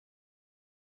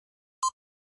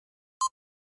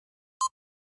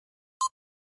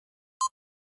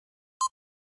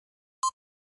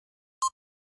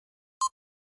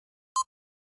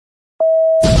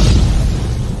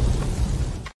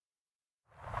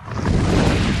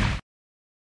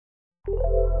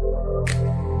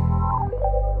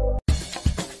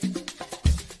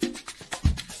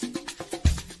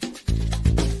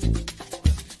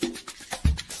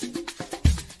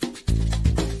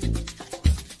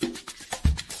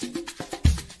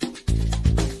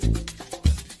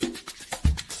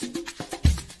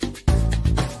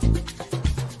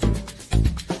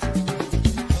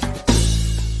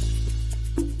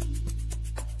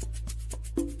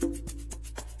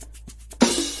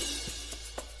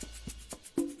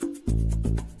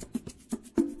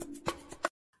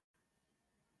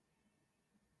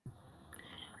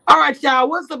All right, y'all.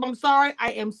 What's up? I'm sorry.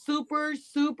 I am super,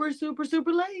 super, super,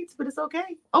 super late, but it's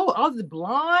okay. Oh, all this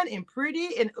blonde and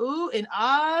pretty and ooh and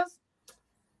ahs.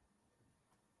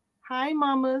 Hi,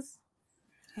 mamas.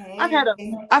 I've had a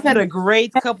Hey. I've had a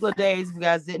great couple of days. If you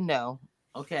guys didn't know,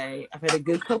 okay, I've had a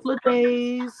good couple of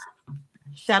days.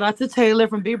 Shout out to Taylor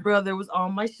from Big Brother. Was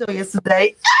on my show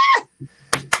yesterday.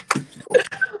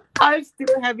 I'm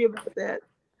still happy about that.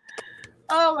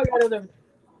 Oh my god, I love it.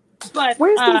 But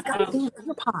Where's these goddamn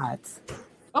AirPods?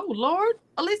 oh Lord,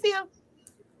 Alicia.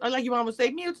 I like your mom would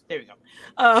say mute. There we go.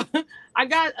 Uh, I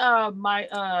got my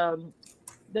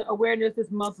the awareness this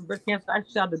month for breast cancer. I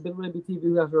shot the Big Libby TV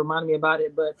who has to remind me about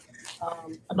it, but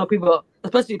I know people,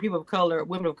 especially people of color,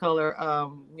 women of color,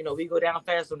 we go down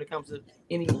fast when it comes to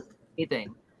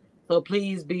anything. So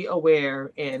please be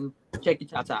aware and check your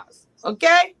tatas.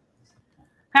 Okay.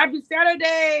 Happy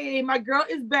Saturday. My girl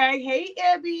is back. Hey,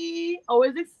 Abby.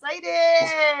 Always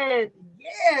excited.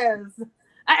 Yes.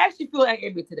 I actually feel like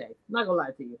Abby today. I'm not going to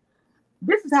lie to you.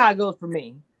 This is how it goes for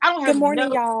me. I don't have Good any morning,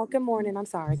 notes. y'all. Good morning. I'm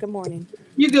sorry. Good morning.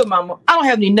 You good, mama. I don't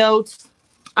have any notes.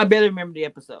 I barely remember the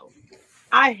episode.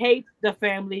 I hate the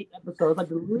family episode. It's like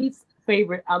the least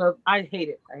favorite out of. I hate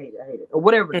it. I hate it. I hate it. Or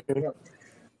whatever it is.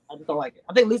 I just don't like it.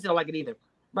 I think Lisa don't like it either.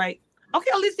 Right?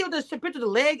 Okay, Alicia with the picture of the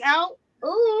leg out.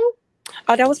 Ooh.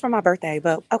 Oh, that was for my birthday,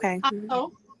 but okay.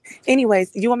 Oh.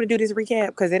 Anyways, you want me to do this recap?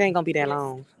 Because it ain't going to be that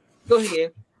long. Go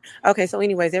ahead. Okay, so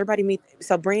anyways, everybody meet.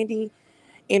 So Brandy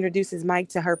introduces Mike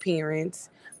to her parents.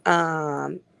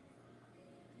 Damn,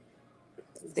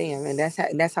 and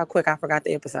that's how quick I forgot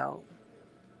the episode.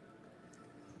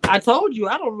 I told you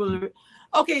I don't really.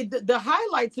 Okay, the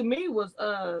highlight to me was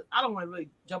I don't want to really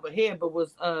jump ahead, but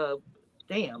was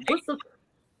damn,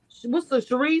 what's the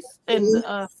Sharice and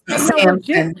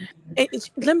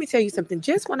Let me tell you something.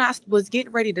 Just when I was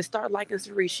getting ready to start liking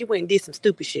Cerise, she went and did some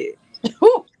stupid shit.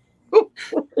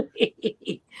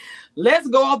 Let's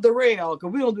go off the rail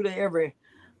because we don't do that every.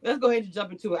 Let's go ahead and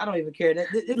jump into it. I don't even care.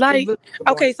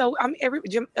 Okay, so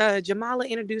Jamala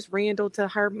introduced Randall to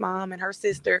her mom and her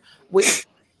sister. Which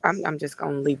I'm just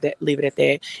gonna leave it at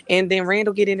that. And then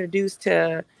Randall get introduced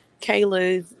to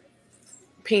Kayla's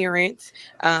parents.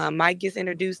 Mike gets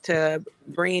introduced to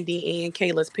Brandy and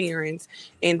Kayla's parents,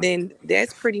 and then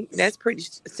that's pretty.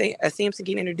 Samson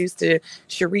get introduced to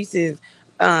Sharice's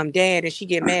dad, and she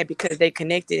get mad because they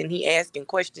connected, and he asking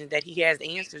questions that he has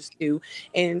answers to,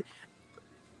 and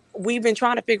we've been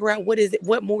trying to figure out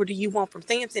what more do you want from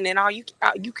Samson, and I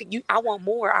want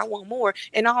more,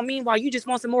 and all meanwhile you just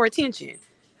want some more attention.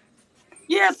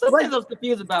 Yeah, something I was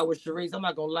confused about with Sharice. I'm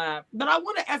not gonna lie, but I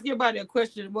want to ask everybody a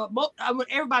question. Well,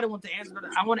 everybody wants to answer, but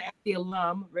I want to ask the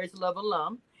alum, Race Love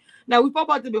alum. Now we talked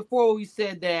about this before. We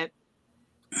said that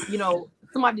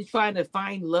somebody trying to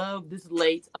find love this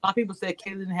late. A lot of people said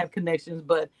Kayla didn't have connections,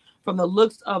 but from the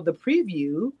looks of the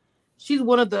preview, she's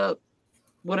one of the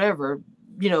whatever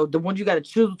the ones you got to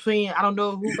choose between. I don't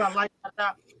know who got like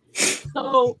that.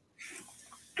 So.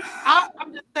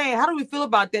 I'm just saying, how do we feel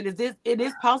about that? It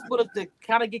is possible to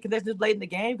kind of get connections late in the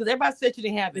game because everybody said she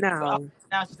didn't have it. No.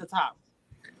 Now she's the top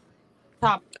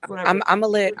whatever. I'm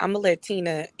gonna let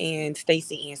Tina and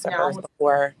Stacy answer first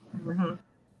before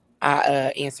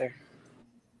I answer.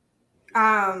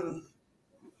 I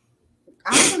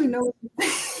don't really know.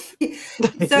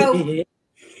 So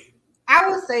I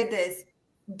will say this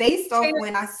based off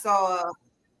when I saw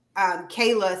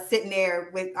Kayla sitting there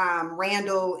with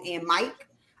Randall and Mike.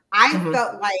 I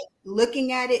felt like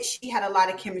looking at it, she had a lot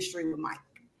of chemistry with Mike.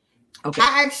 Okay.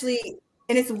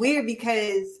 And it's weird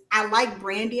because I like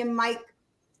Brandy and Mike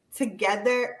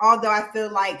together, although I feel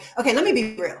like, okay, let me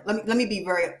be real. Let me be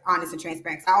very honest and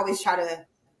transparent. I always try to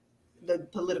the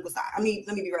political side. Let me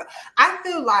be real. I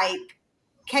feel like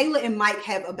Kayla and Mike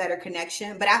have a better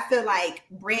connection, but I feel like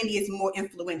Brandy is more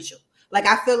influential. Like,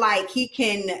 I feel like he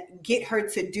can get her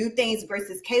to do things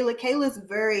versus Kayla.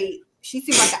 She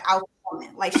seems like an alpha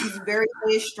woman. Like, she's very,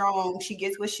 very strong. She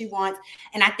gets what she wants.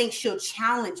 And I think she'll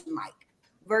challenge Mike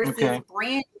versus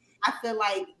Brandy. I feel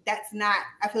like that's not.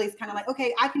 I feel like it's kind of like,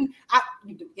 okay,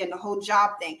 in the whole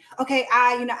job thing. Okay,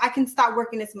 I can stop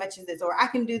working as much as this, or I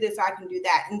can do this, or I can do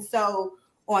that. And so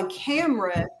on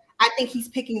camera, I think he's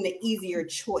picking the easier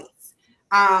choice.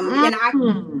 And I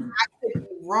could be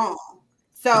wrong.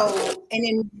 So, and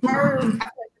in her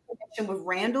connection with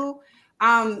Randall,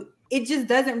 it just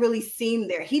doesn't really seem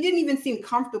there. He didn't even seem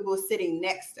comfortable sitting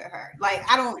next to her. Like,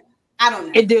 I don't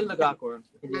know. It did look awkward.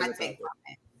 It did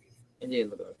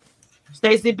look awkward.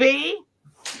 Stacey B.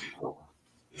 Oh,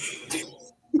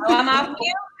 I'm off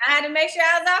mute. I had to make sure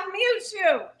I was off mute.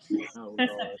 Shoot. Oh,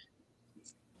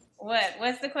 Lord.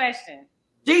 What's the question?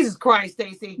 Jesus Christ,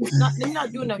 Stacey. You're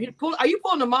not doing nothing. Are you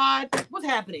pulling the mod? What's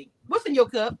happening? What's in your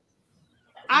cup?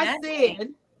 I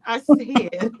said. I'll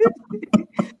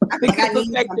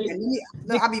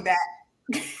be back.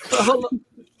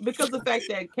 Because of the fact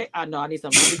that I need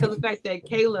something. Because of the fact that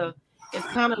Kayla is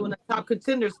kind of one of the top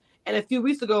contenders. And a few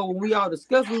weeks ago, when we all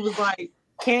discussed, we was like,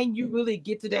 can you really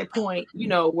get to that point,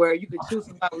 where you could choose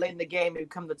somebody late in the game and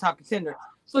become the top contender?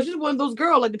 So she's one of those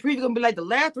girls, like the preview gonna be like the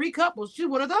last 3 couples. She's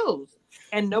one of those.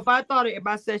 And nobody thought it.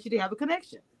 Everybody said she didn't have a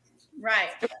connection. Right.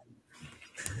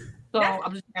 So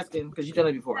I'm just asking because you done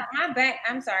it before.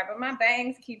 I'm sorry, but my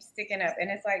bangs keep sticking up and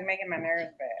it's like making my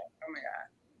nerves bad. Oh my God.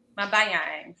 My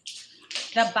bangs.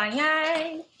 The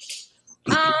bangs.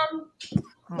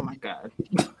 Oh my God.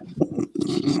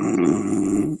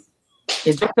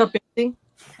 Is your cup empty?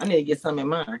 I need to get some in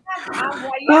mine. Drink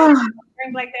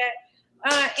like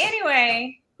that.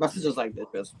 Anyway. My sister's like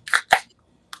this.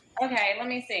 Okay, let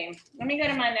me see. Let me go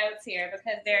to my notes here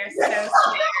because they're so scary.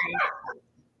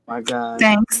 My God.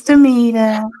 Thanks,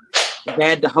 Demita.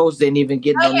 Bad the host didn't even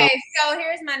get no notes. Okay, so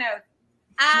here's my notes.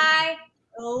 I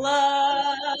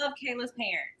love Kayla's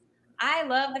parents. I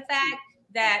love the fact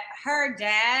that her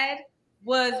dad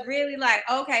was really like,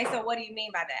 okay, so what do you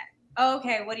mean by that?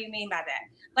 Okay, what do you mean by that?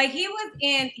 Like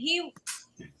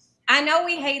I know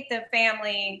we hate the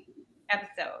family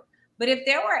episode, but if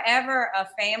there were ever a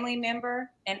family member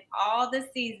in all the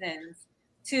seasons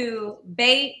to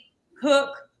bait,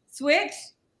 hook, switch,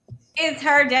 it's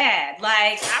her dad.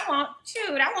 Like, I want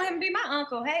him to be my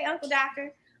uncle. Hey, Uncle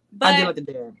Doctor. But I do like the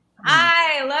dad.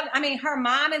 I love, her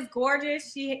mom is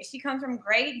gorgeous. She comes from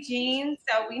great genes.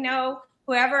 So we know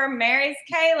whoever marries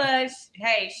Kayla,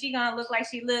 she gonna look like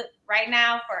she look right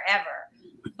now forever.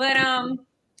 But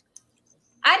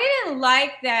I didn't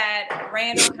like that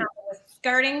Randall kind of was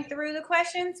skirting through the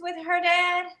questions with her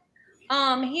dad.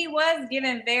 He was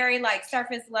given very like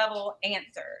surface level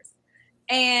answers.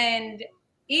 And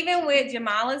even with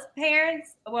Jamala's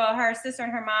parents, well, her sister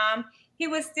and her mom, he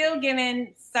was still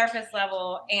giving surface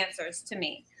level answers to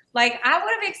me. Like, I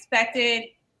would have expected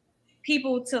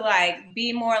people to like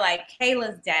be more like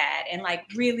Kayla's dad and like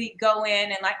really go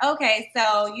in and like, okay,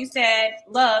 so you said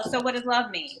love. So what does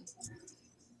love mean?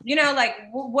 Like,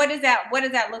 what does that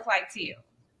look like to you?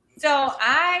 So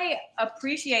I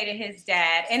appreciated his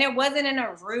dad, and it wasn't in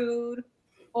a rude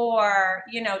or,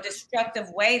 destructive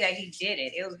way that he did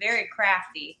it. It was very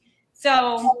crafty.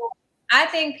 So I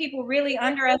think people really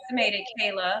underestimated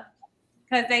Kayla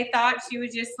because they thought she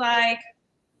was just like,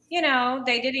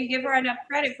 they didn't give her enough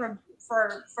credit for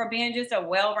being just a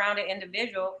well-rounded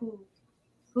individual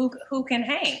who can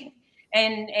hang.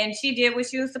 And she did what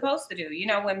she was supposed to do.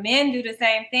 When men do the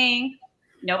same thing,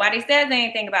 nobody says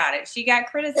anything about it. She got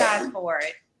criticized for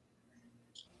it.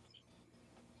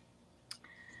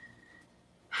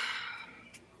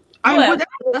 Exhaling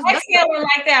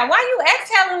like that. Why you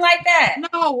exhaling like that?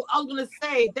 No, I was gonna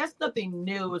say that's nothing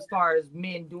new as far as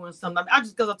men doing something.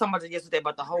 Because I was talking about it yesterday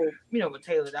about the whole, with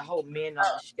Taylor, that whole men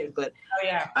on shit. But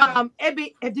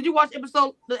Ebby, did you watch the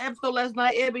episode last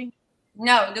night, Ebby?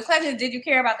 No, the question is, did you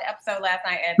care about the episode last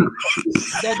night, Ebby?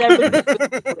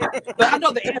 But I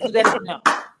know the answer to that is no.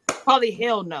 Probably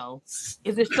hell no.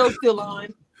 Is the show still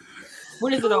on?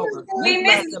 When is it over? We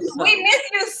miss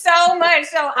you so much.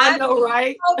 So I know,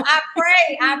 right? I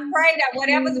pray that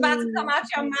whatever's about to come out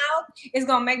your mouth is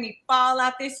gonna make me fall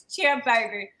out this chair,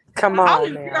 baby. Come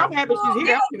on, man. I'm happy she's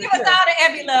here. Give us all the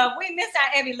Ebby love. We miss our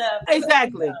Ebby love.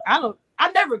 Exactly.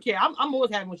 I never care. I'm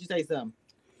always happy when she says something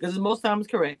because most times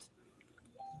it's correct.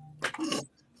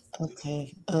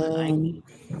 Okay.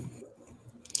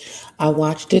 I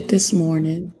watched it this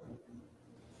morning.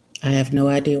 I have no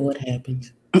idea what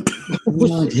happened.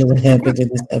 No idea what happened in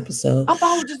this episode. I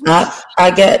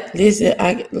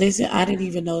didn't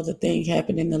even know the thing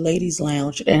happened in the ladies'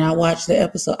 lounge, and I watched the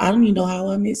episode. I don't even know how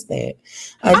I missed that.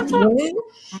 How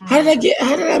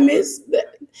did I miss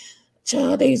that?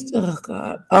 Child, oh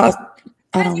God, I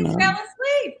don't know. You fell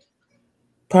asleep.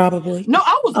 Probably. No,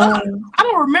 I was not. I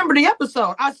don't remember the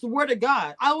episode. I swear to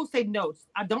God. I always say notes.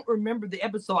 I don't remember the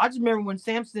episode. I just remember when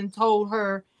Samson told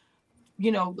her,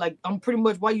 you know, like, I'm pretty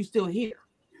much, why you still here?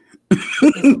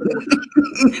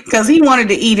 Because he wanted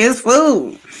to eat his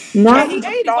food. Not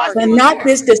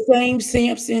this the same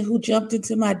Samson who jumped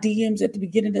into my DMs at the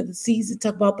beginning of the season,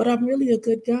 talk about, but I'm really a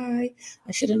good guy.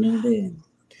 I should have known then.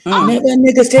 Never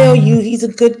niggas tell you he's a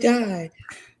good guy.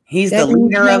 He's the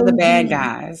leader of the bad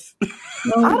guys. I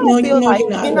don't feel like,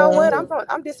 you know what?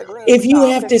 I'm disagreeing. If you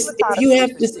have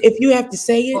to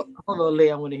say it, hold on,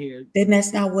 Leah, I want to hear it. Then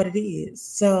that's not what it is.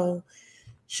 So,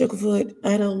 Sugarfoot,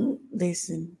 I don't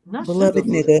listen, Not beloved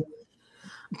Sugarfoot.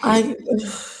 nigga.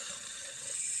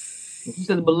 You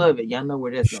said beloved, y'all know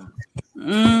where that's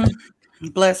going.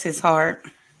 Bless his heart.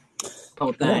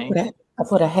 Oh, thing. I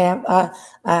put a half.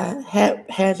 I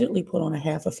haphazardly put on a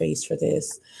half a face for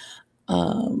this.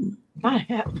 I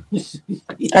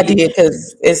did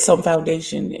because it's some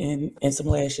foundation and some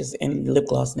lashes and lip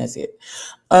gloss, and that's it.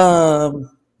 I'm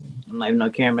not even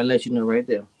on camera. Let you know right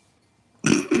there.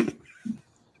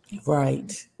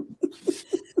 Right.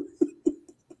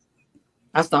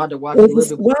 I started watching.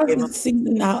 Why is it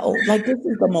season now? Like, this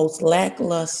is the most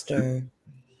lackluster,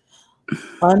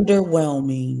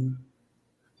 underwhelming.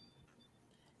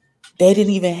 They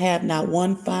didn't even have not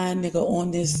one fine nigga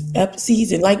on this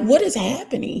season. Like, what is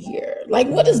happening here? Like,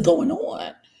 what is going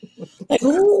on? Like,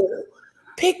 who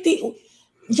picked the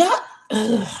y'all?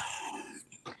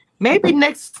 Maybe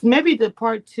the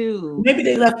part 2. Maybe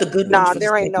they left the good. Nah,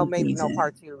 there ain't no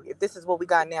part 2. If this is what we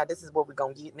got now, this is what we're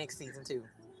gonna get next season too.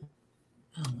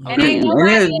 And ain't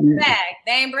nobody in the bag.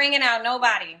 They ain't bringing out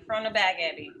nobody from the bag,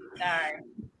 Abby. Sorry.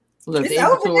 Look, the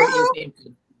inventory is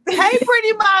empty. Hey,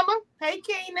 pretty mama. Hey,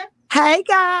 Keena. Hey,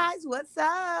 guys. What's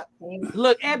up?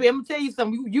 Look, Abby, I'm going to tell you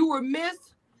something. You were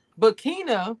missed, but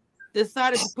Keena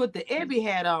decided to put the Abby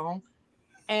hat on,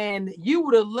 and you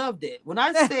would have loved it. When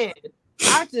I said,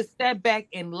 I just sat back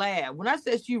and laughed. When I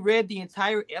said she read the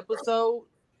entire episode,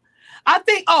 I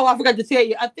forgot to tell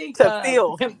you. I think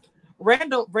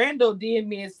Randall DM'd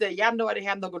me and said, y'all know I didn't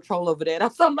have no control over that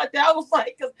or something like that. I was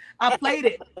like, because I played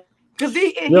it. Because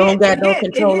you don't got no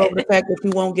control over the fact that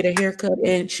you won't get a haircut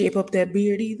and shape up that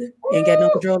beard either. You ain't got no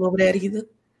control over that either.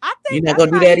 I think you're not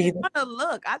gonna do that either.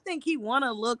 I think he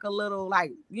wanna look a little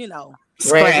like, you know,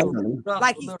 like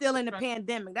he's still in the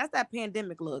pandemic. That's that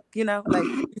pandemic look, you know, like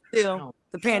still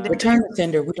the pandemic. Return to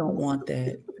sender. We don't want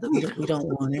that. We don't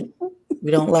want it.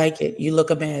 We don't like it. You look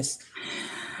a mess.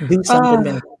 Do something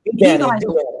better.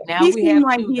 He seems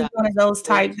like he's one of those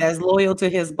types that's loyal to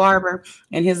his barber,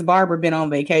 and his barber been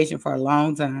on vacation for a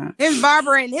long time. His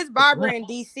barber in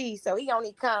DC, so he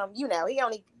only come, you know, he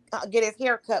only get his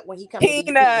hair cut when he comes. His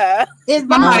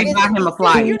barber got him a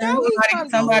flight. You know,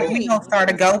 somebody we gonna start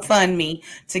a GoFundMe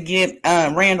to get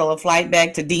Randall a flight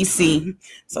back to DC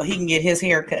so he can get his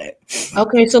hair cut.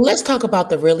 Okay, so let's talk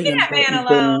about the really important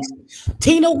things.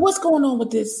 Tina, what's going on with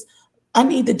this? I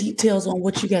need the details on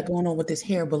what you got going on with this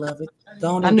hair, beloved.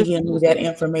 Don't give me that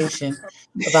information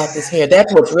about this hair.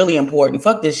 That's what's really important.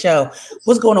 Fuck this show.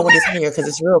 What's going on with this hair? Because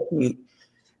it's real cute.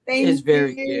 It's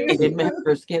very cute. It matches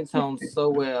her skin tone so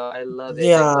well. I love it.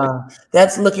 Yeah,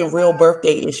 that's looking real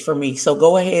birthday-ish for me. So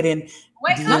go ahead and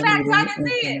come back so I can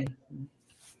see it.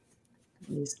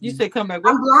 You said come back.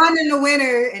 I'm blonde in the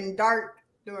winter and dark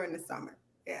during the summer.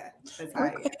 Yeah, that's how I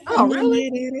am. Oh,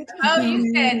 really? Oh,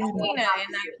 you said Keena and not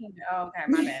Keena. Oh, okay,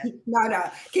 my bad.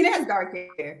 No. Keena has dark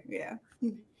hair. Yeah.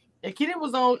 And Keena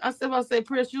was on. I said,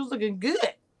 Prince, she was looking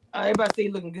good. Everybody say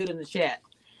looking good in the chat.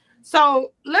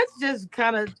 So let's just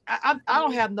kind of. I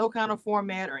don't have no kind of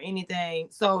format or anything.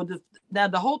 So now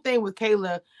the whole thing with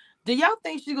Kayla, do y'all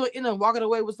think she's gonna end up walking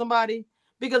away with somebody?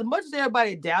 Because much as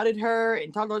everybody doubted her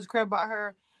and talked all this crap about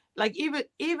her. Like even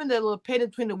the little petty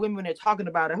between the women they're talking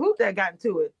about it. Who that got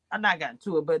into it? I'm not got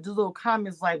into it, but just little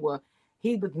comments like, "Well,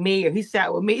 he with me or he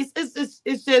sat with me."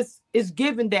 It's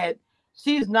given that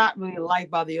she's not really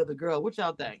liked by the other girl. What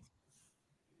y'all think?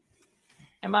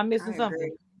 Am I missing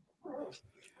something?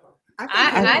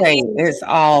 I think it's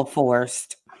all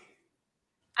forced.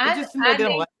 I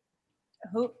think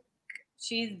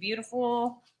she's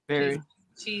beautiful. Very.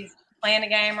 She's playing the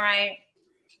game right.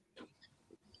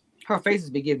 Her face has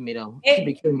been giving me though. She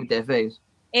be killing me with that face.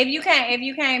 If you can't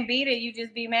beat it, you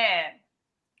just be mad.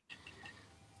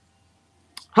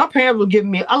 Her parents were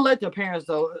giving me. I like their parents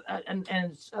though, and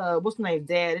what's the name?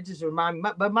 Dad. It just reminded me.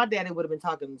 But my daddy would have been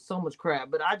talking so much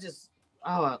crap. But I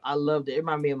loved it. It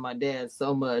reminded me of my dad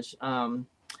so much. Who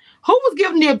was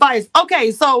giving the advice?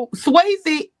 Okay, so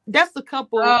Swayze. That's the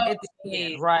couple at the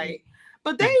end, right?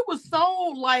 But they were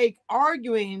so like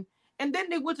arguing. And then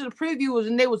they went to the previews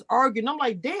and they was arguing. I'm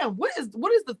like, damn, what's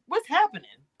happening?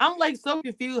 I'm like so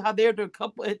confused how they're the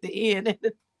couple at the end. And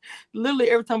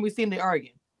literally every time we see them, they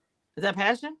arguing. Is that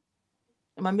passion?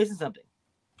 Am I missing something?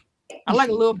 I like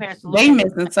a little passion. They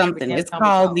missing something. It's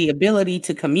called the ability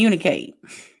to communicate.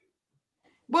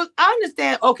 Well, I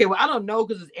understand. Okay, well, I don't know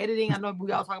because it's editing. I know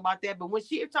we all talk about that, but when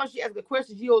every time she asks a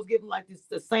question, she always gives like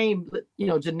the same,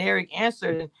 generic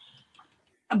answer.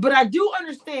 But I do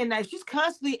understand that she's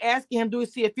constantly asking him, do we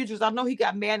see a future? Because I know he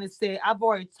got mad and said, I've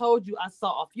already told you I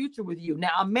saw a future with you.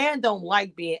 Now, a man don't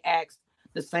like being asked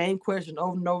the same question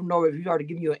over and over and over if he's already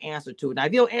giving you an answer to it. Now,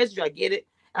 if you don't answer you, I get it.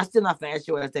 I'm still not going to ask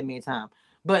your ass that many times.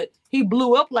 But he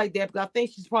blew up like that because I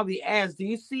think she's probably asked, do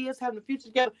you see us having a future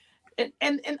together?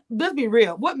 And let's be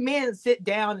real. What men sit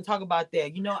down and talk about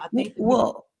that? I think.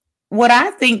 Well, what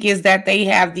I think is that they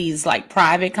have these like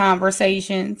private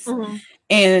conversations. Mm-hmm.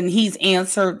 And he's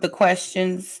answered the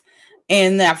questions.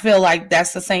 And I feel like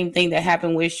that's the same thing that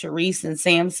happened with Charisse and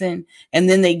Samson. And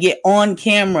then they get on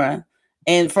camera.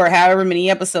 And for however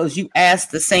many episodes, you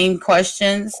ask the same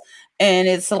questions. And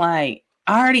it's like,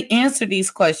 I already answered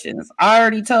these questions. I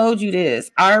already told you this.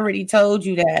 I already told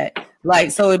you that.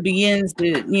 Like, so it begins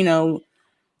to,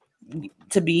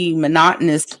 to be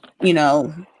monotonous,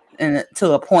 and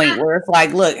to a point where it's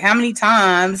like, look, how many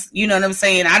times, you know what I'm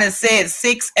saying? I just said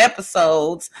 6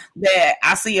 episodes that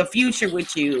I see a future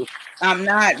with you. I'm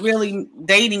not really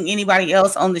dating anybody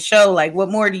else on the show. Like, what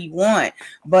more do you want?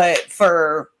 But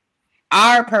for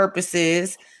our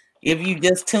purposes, if you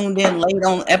just tuned in late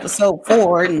on episode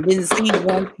 4 and didn't see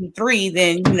 1, 2, 3,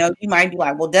 then, you might be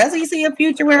like, well, does he see a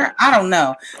future where? I don't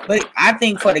know. But I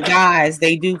think for the guys,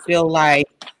 they do feel like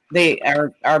they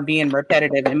are being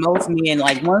repetitive, and most men,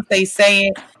 like, once they say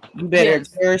it, you better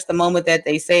cherish the moment that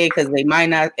they say it, because they might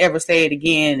not ever say it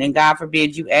again, and God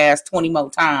forbid you ask 20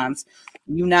 more times,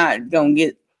 you're not gonna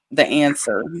get the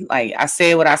answer. Like, I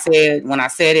said what I said when I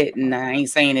said it, and I ain't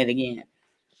saying it again.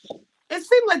 It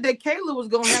seemed like that Kayla was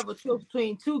gonna have a choice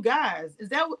between 2 guys. Is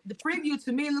that what the preview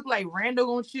to me looked like? Randall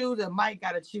gonna choose, and Mike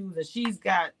gotta choose, and she's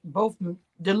got both.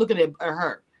 They're looking at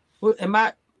her. Am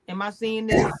I seeing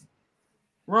this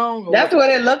wrong? That's what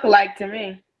it looked like to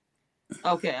me.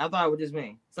 Okay, I thought it was just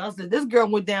me. So I said, this girl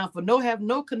went down for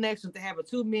no connections to have a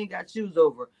 2 men got choose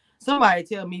over. Somebody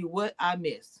tell me what I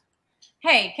missed.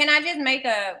 Hey, can I just make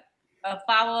a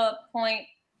follow-up point?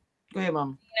 Go ahead,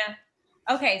 Mama.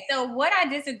 Okay, so what I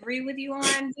disagree with you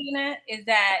on, Dina, is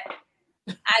that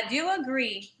I do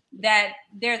agree that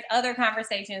there's other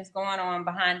conversations going on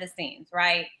behind the scenes,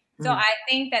 right? Mm-hmm. So I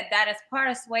think that is part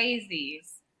of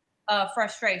Swayze's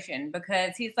frustration,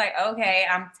 because he's like, okay,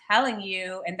 I'm telling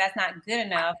you, and that's not good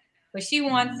enough, but she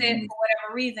wants it for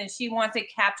whatever reason. She wants it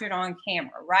captured on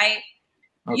camera, right?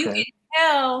 Okay. You can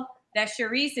tell that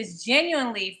Charisse is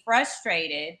genuinely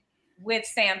frustrated with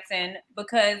Samson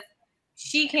because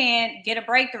she can't get a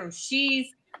breakthrough. She's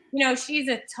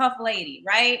a tough lady,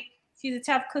 right? She's a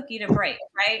tough cookie to break,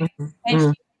 right?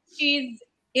 And she's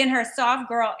in her soft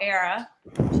girl era.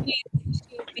 She's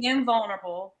being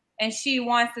vulnerable. And she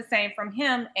wants the same from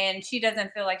him, and she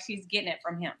doesn't feel like she's getting it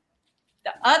from him.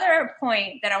 The other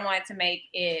point that I wanted to make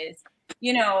is,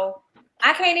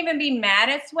 I can't even be mad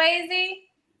at Swayze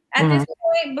at this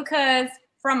point, because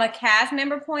from a cast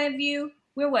member point of view,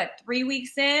 we're 3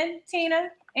 weeks in, Tina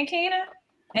and Keena?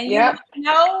 And you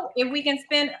know if we can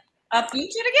spend a future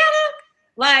together?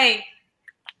 Like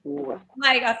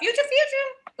a future?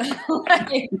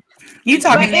 You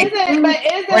talking? Isn't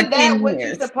that what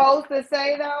you're supposed to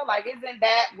say though? Like, isn't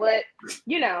that what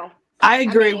I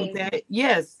agree with that.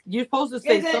 Yes, you're supposed to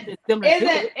say something similar.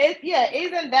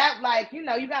 Isn't that like you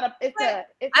gotta? It's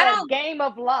a game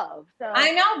of love. So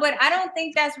I know, but I don't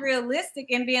think that's realistic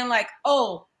in being like,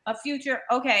 oh, a future.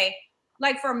 Okay,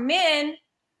 like for men,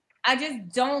 I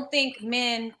just don't think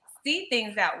men see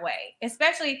things that way.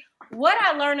 Especially what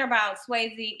I learned about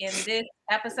Swayze in this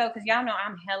episode, because y'all know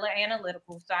I'm hella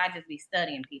analytical, so I just be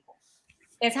studying people,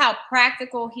 is how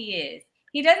practical he is.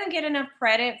 He doesn't get enough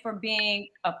credit for being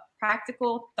a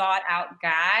practical, thought out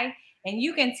guy. And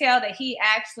you can tell that he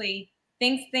actually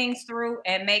thinks things through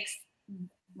and makes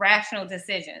rational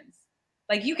decisions.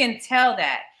 Like, you can tell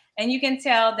that. And you can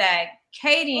tell that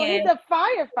Kadian... Well,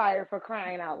 he's a firefighter, for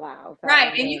crying out loud. So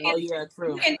right. And you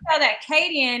can tell that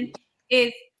Kadian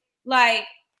is like,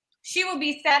 she will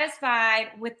be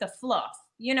satisfied with the fluff,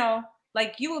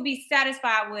 like you will be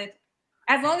satisfied with,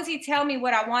 as long as he tell me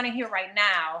what I want to hear right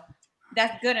now,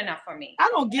 that's good enough for me. I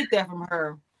don't get that from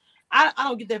her. I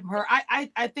don't get that from her.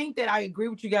 I think that I agree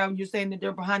with you guys when you're saying that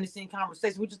they're behind the scene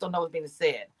conversations. We just don't know what's being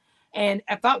said. And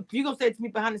if you're gonna say it to me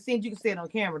behind the scenes, you can say it on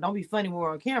camera. Don't be funny when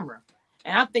we're on camera.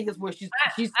 And I think that's where she's.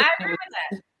 I agree with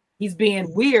that. He's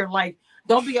being weird. Like,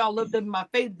 don't be all up in my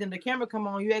face. Then the camera come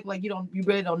on, you act like you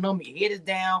really don't know me. Your head is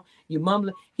down, you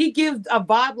mumbling. He gives a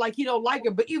vibe like he don't like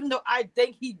her, but even though I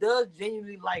think he does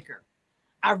genuinely like her,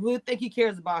 I really think he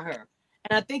cares about her,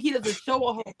 and I think he doesn't show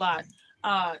a whole lot.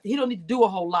 He don't need to do a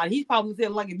whole lot. He's probably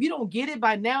saying like, if you don't get it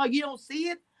by now, you don't see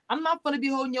it. I'm not gonna be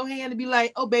holding your hand and be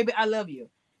like, oh baby, I love you.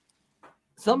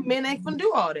 Some men ain't gonna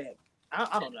do all that.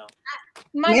 I don't know.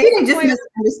 Maybe they just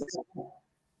misunderstand.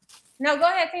 No, go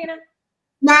ahead, Tina.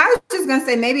 No, I was just gonna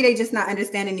say maybe they just not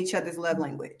understanding each other's love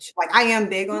language. Like I am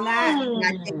big on that. And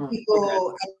I think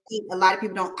a lot of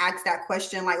people don't ask that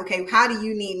question. Like, okay, how do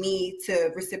you need me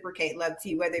to reciprocate love to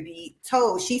you? Whether it be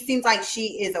told, she seems like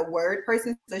she is a word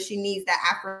person, so she needs that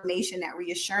affirmation, that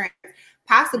reassurance,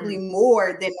 possibly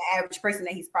more than the average person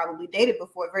that he's probably dated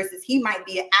before, versus he might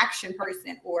be an action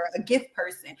person or a gift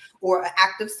person or an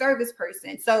active service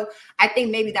person. So I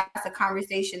think maybe that's a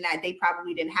conversation that they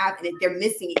probably didn't have, and they're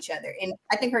missing each other. And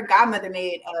I think her godmother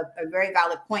made a very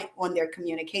valid point on their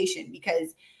communication,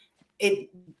 because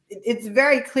it's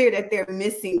very clear that they're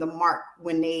missing the mark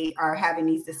when they are having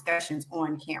these discussions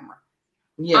on camera.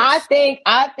 Yes.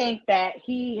 I think that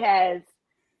he has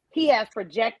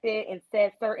projected and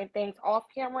said certain things off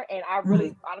camera, and I don't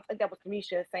think that was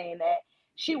Kamisha saying that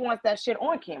she wants that shit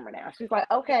on camera now. She's like,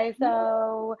 okay,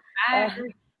 so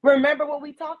remember what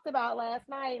we talked about last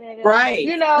night, and right?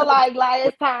 You know, like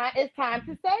it's time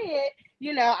to say it.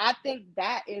 You know, I think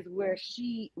that is what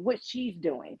she's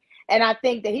doing, and I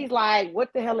think that he's like,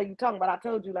 what the hell are you talking about? I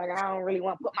told you, like, I don't really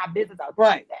want to put my business out there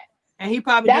like that. And he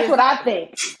probably that's what I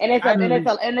think, and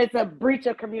it's a breach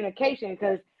of communication,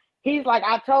 because he's like,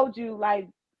 I told you, like,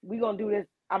 we're going to do this.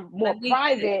 I'm more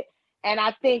private. And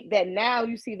I think that now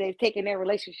you see they've taken their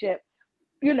relationship,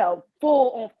 you know,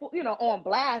 on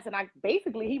blast. And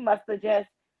he must have just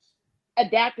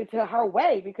adapted to her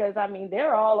way, because, I mean,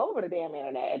 they're all over the damn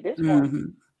internet at this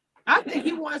point. I think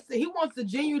he wants to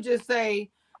genuinely just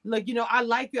say, look, you know, I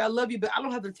like you, I love you, but I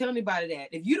don't have to tell anybody that.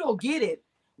 If you don't get it,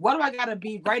 why do I gotta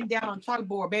be writing down on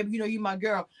chalkboard, baby? You know, you my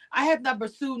girl. I have not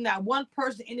pursued not one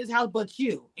person in this house but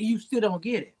you, and you still don't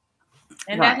get it.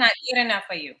 And that's not good enough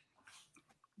for you.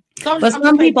 But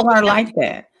some people are like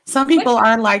that. Some people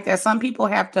are like that. Some people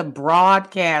have to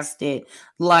broadcast it,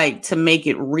 like, to make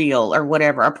it real or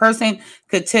whatever. A person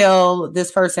could tell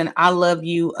this person, I love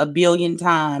you, a billion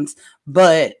times,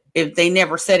 but if they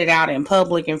never said it out in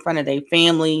public in front of their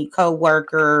family,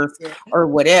 co-workers, or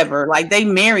whatever, like, they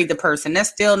married the person, that's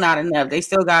still not enough. They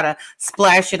still got to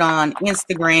splash it on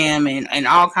Instagram and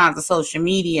all kinds of social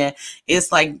media.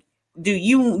 It's like, do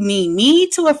you need me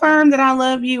to affirm that I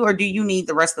love you, or do you need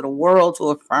the rest of the world to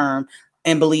affirm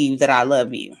and believe that I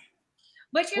love you?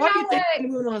 But why do you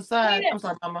think women on the side? I'm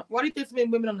sorry, Mama. Why do you think so many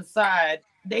women on the side?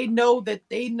 They know that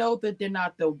they're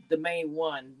not the main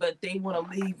one, but they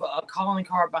want to leave a calling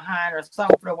card behind or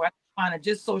something behind it,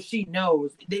 just so she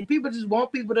knows. People just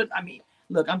want people to. I mean,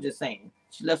 look, I'm just saying.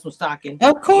 She left some stocking.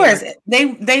 Of course,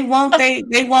 they want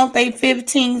they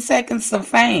 15 seconds of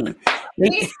fame.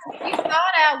 We saw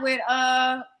that with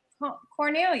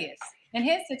Cornelius in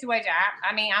his situation.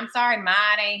 I mean, I'm sorry,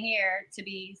 Maud ain't here to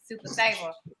be super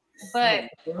stable,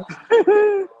 but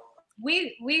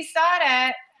we saw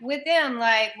that with them.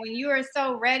 Like, when you are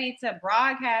so ready to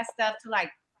broadcast stuff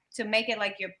to make it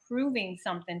like you're proving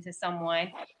something to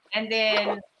someone, and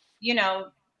then, you know,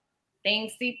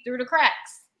 things seep through the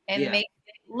cracks and make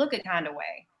it look a kind of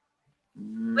way.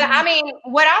 But I mean,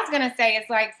 what I was gonna say is,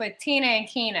 like, for Tina and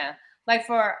Keena, like,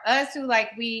 for us who, like,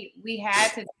 we had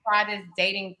to try this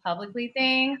dating publicly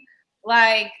thing,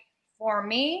 like, for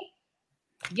me,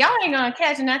 y'all ain't gonna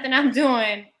catch nothing I'm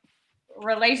doing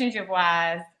relationship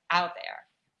wise out there.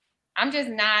 I'm just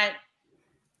not,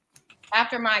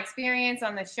 after my experience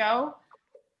on the show,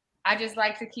 I just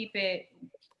like to keep it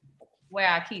where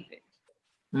I keep it.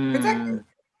 Protected.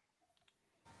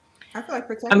 I feel like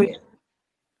protected. I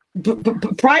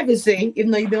mean, privacy,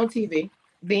 even though you've been on TV,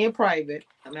 being private.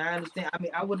 I mean, I understand. I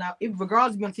mean, I would not,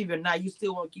 regardless of being on TV or not, you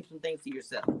still want to keep some things to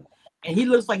yourself. And he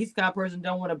looks like he's the kind of person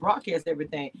don't want to broadcast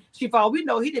everything. For all we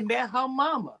know, he didn't met her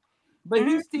mama, but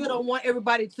he still don't want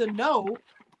everybody to know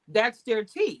that's their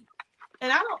tea.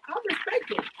 And I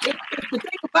respect it. If the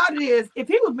thing about it is, if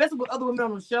he was messing with other women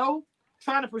on the show,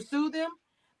 trying to pursue them,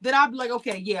 then I'd be like,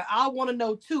 okay, yeah, I want to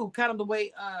know too, kind of the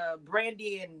way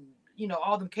Brandy and, you know,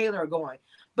 all them Kayla are going.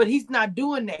 But he's not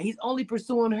doing that. He's only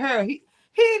pursuing her. He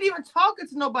ain't even talking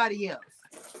to nobody else.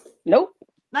 Nope.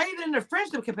 Not even in a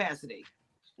friendship capacity.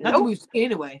 Not that we've seen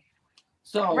anyway.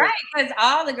 So right, because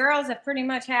all the girls have pretty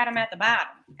much had him at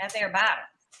their bottom.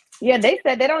 Yeah, they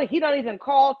said he don't even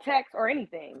call, text, or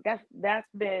anything. That's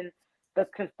been the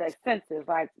consensus.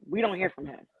 Like, we don't hear from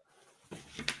him.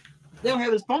 They don't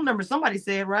have his phone number. Somebody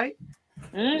said, right?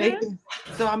 Mm-hmm.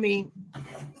 So I mean,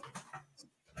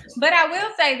 but I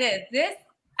will say this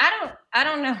I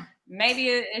don't know. Maybe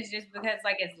it's just because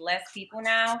like it's less people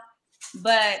now,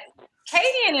 but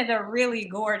Kadian is a really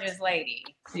gorgeous lady.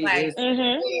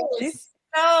 She's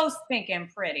so stinking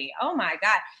pretty. Oh my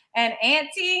God. And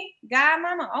Auntie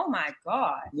Godmama, oh my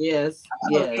God. Yes.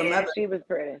 She was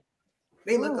pretty.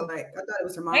 They look alike. I thought it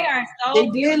was her mom. They are so They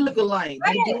did look alike.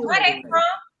 Where they from?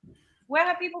 Where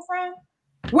are people from?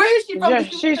 Where is she from?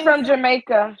 She's from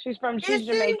Jamaica. She's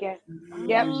Jamaican.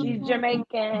 Yep, she's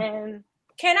Jamaican.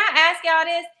 Can I ask y'all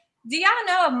this? Do y'all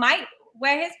know of Mike,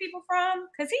 where his people from?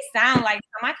 Because he sounds like him.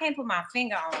 I can't put my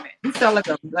finger on it. He sounds like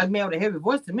a black man with a heavy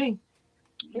voice to me.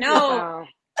 No.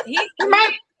 He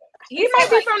might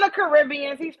be from the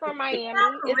Caribbean. He's from Miami.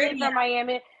 Is he from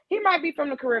Miami? He might be from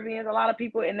the Caribbean. A lot of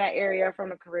people in that area are from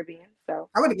the Caribbean. So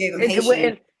I would have gave him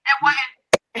Haitian.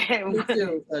 Me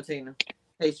too, Tina.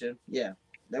 Haitian. Yeah.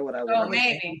 That's what I would. Oh,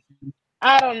 maybe.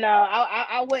 I don't know.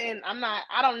 I wouldn't. I'm not.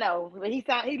 I don't know. But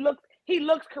he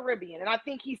looks Caribbean, and I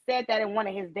think he said that in one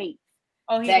of his dates.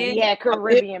 Oh, he that did? He had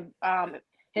Caribbean.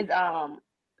 His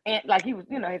and like he was,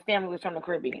 his family was from the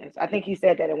Caribbean. So I think he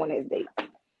said that in one of his dates.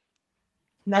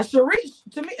 Now, Sharice,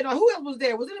 to me, who else was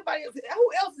there? Was anybody else?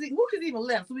 Who else? Who is even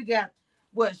left? So we got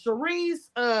what? Sharice.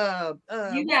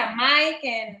 You got Mike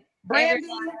and Brandy.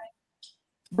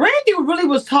 Brandy really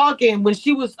was talking when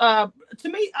she was. To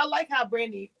me, I like how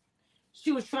Brandy.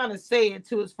 She was trying to say it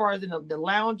too, as far as in the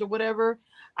lounge or whatever.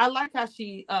 I like how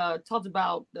she talked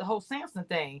about the whole Samson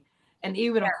thing, and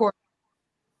even of course,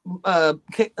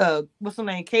 what's her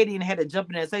name? Katie and had to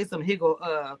jump in and say something. He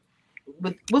go,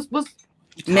 what's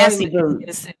messy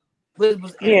boots.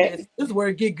 This is where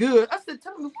it get good. I said,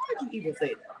 tell me, why did you even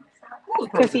say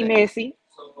that? Because he messy.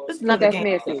 This is not that's game.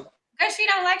 messy. Because she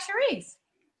don't like Sharice.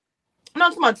 No,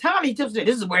 it's my Tommy just said,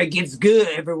 this is where it gets good,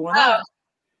 everyone. Oh.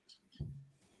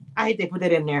 I hate they put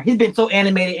that in there. He's been so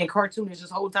animated and cartoonish this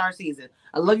whole entire season.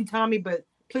 I love you, Tommy, but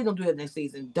please don't do it next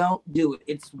season. Don't do it.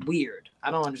 It's weird.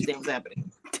 I don't understand what's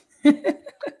happening.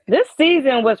 This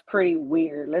season was pretty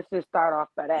weird. Let's just start off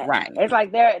by that. Right. It's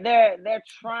like they're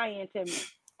trying to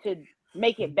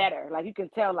make it better. Like you can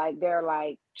tell, like they're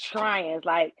like trying. It's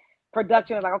like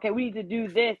production is like, okay, we need to do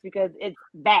this because it's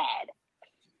bad.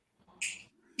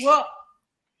 Well,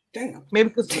 damn. Maybe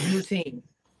because it's a new team.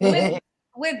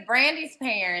 With Brandy's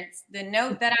parents, the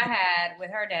note that I had with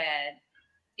her dad,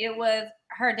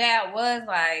 her dad was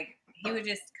like, he was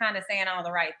just kind of saying all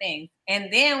the right things.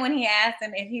 And then when he asked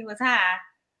him if he was high,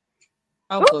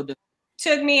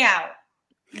 took me out.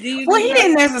 He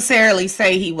didn't necessarily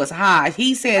say he was high.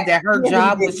 He said that her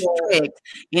job was strict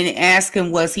and asked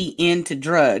him, was he into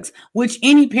drugs? Which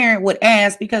any parent would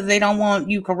ask because they don't want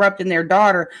you corrupting their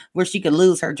daughter where she could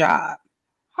lose her job.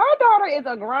 Her daughter is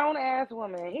a grown ass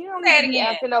woman. He don't need to be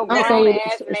asking no grown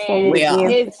ass man.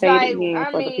 It's like, I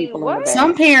mean, what?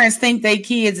 Some parents think they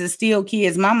kids are still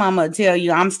kids. My mama will tell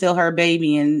you I'm still her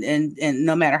baby, and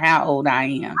no matter how old I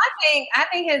am. I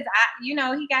think his, he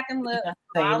got them little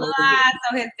eyes,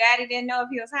 so his daddy didn't know if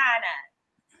he was high or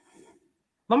not.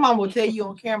 My mom will tell you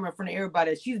on camera in front of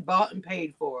everybody that she's bought and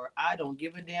paid for. I don't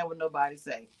give a damn what nobody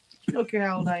say. I don't care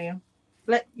how old I am.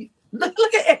 Look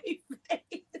at it.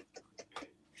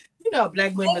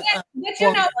 Black women. But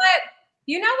you know what?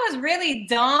 You know what's really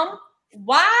dumb?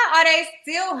 Why are they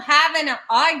still having an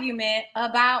argument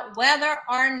about whether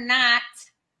or not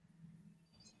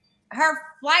her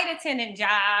flight attendant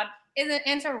job is an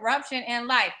interruption in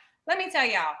life? Let me tell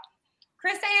y'all.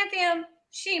 Chrysanthemum,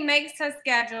 she makes her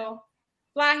schedule.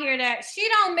 Fly here, that. She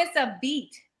don't miss a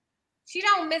beat. She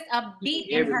don't miss a beat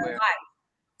in her life.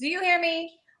 Do you hear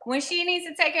me? When she needs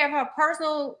to take care of her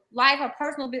personal life,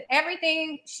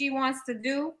 everything she wants to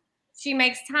do, she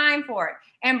makes time for it.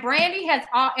 And Brandy has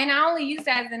and I only use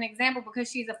that as an example because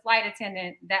she's a flight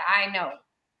attendant that I know.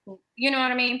 You know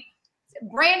what I mean?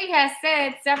 Brandy has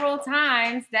said several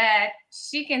times that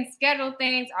she can schedule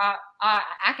things.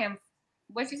 I can,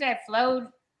 what she said, flew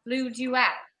you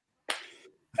out.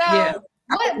 So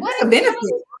what a benefit?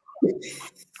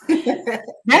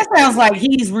 That sounds like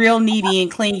he's real needy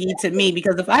and clingy to me,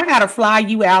 because if I gotta fly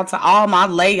you out to all my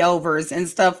layovers and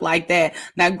stuff like that,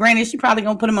 now granted she probably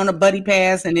gonna put him on a buddy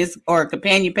pass or a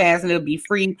companion pass and it'll be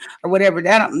free or whatever.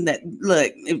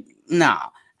 No,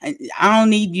 I don't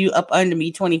need you up under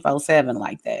me 24/7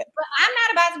 like that. But I'm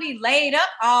not about to be laid up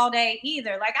all day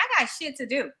either. Like I got shit to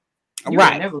do.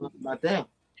 Right. Never about that.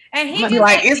 And he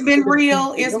like, it's been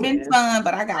real, it's been fun,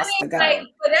 but I got to go. Like,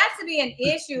 for that to be an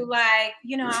issue, like,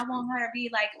 I want her to be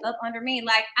like up under me.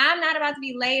 Like, I'm not about to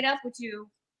be laid up with you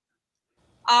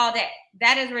all day.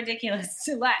 That is ridiculous.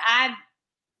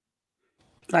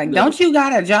 Like, don't you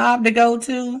got a job to go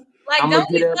to? Like, I'm don't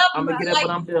gonna get up. I'm gonna get up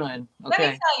when I'm done. Okay.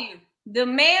 Let me tell you, the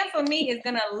man for me is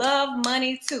gonna love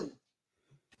money too.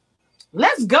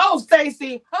 Let's go,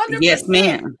 Stacey. Yes,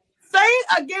 ma'am. Say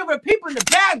it again with people in the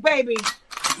back, baby.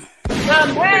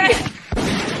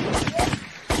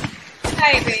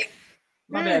 Baby.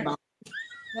 My bad, Mom.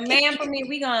 The man for me,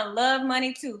 we gonna love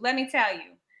money too. Let me tell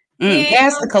you.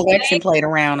 Pass the collection plate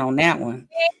around on that one.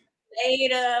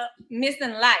 Later,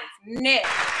 missing life. Next.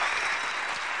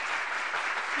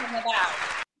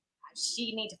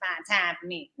 She need to find time for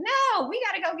me. No, we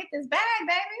gotta go get this bag,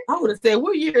 baby. I would have said,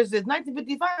 what year is this?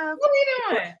 1955? What we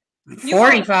doing?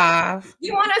 45.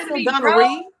 You want us to be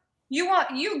broke? You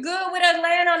good with us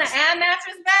laying on an air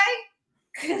mattress, babe?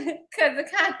 Cause the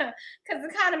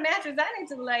kind of mattress I need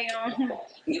to lay on.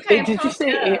 You can't. Did you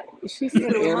say air? She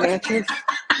said air mattress.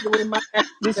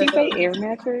 Did she say air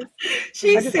mattress?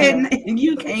 She said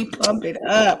you can't pump it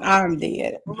up. I'm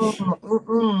dead.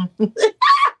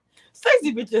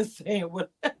 Stacey be just saying what.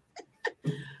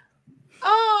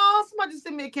 Oh, somebody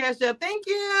sent me a cash app. Thank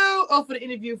you. Oh, for the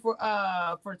interview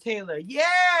for Taylor.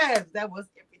 Yes, that was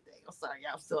everything. I'm sorry,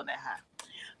 y'all. I'm still in that high.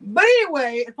 But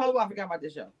anyway, it's probably why I forgot about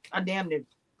this show. I damn near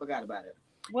forgot about it.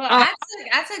 Well, I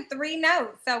took 3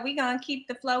 notes, so we're gonna keep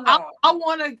the flow going. I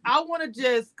wanna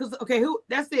just because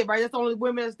that's it, right? That's the only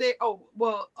women that's there. Oh,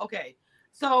 well, okay.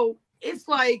 So it's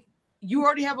like you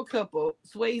already have a couple,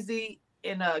 Swayze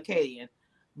and Kadian.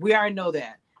 We already know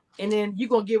that. And then you're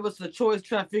gonna give us a choice,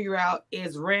 try to figure out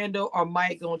is Randall or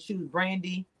Mike gonna choose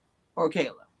Brandy or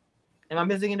Kayla. Am I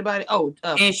missing anybody? Oh,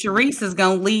 and Sharice is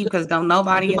gonna leave because don't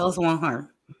nobody else want her.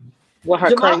 With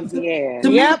her crazy ass.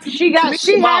 Yep, she has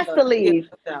to leave.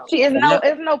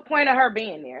 There's no point of her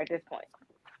being there at this point.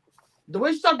 The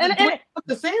way she talked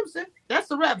to Samson, that's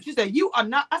the rap. She said, "You are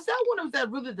not." I said, "I wonder if that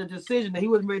really the decision that he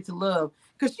wasn't ready to love,"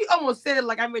 because she almost said it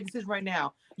like I made a decision right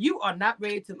now. You are not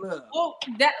ready to love. Oh,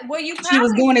 she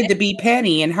was doing it to be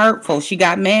petty and hurtful. She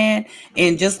got mad,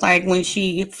 and just like when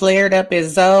she flared up at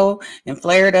Zoe and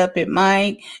flared up at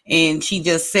Mike, and she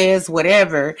just says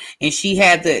whatever, and she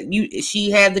had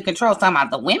the control. Talking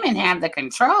about the women have the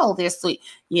control this week.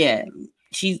 Yeah,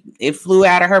 it flew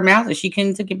out of her mouth, and she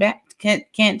couldn't take it back. Can't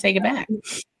take it back.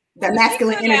 The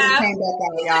masculine energy came back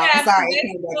out, y'all. I'm sorry, it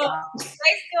came back out.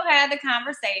 They still had the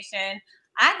conversation.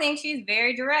 I think she's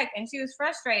very direct, and she was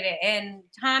frustrated. And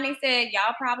Tommy said,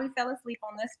 y'all probably fell asleep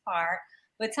on this part,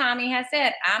 but Tommy has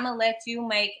said, I'm gonna let you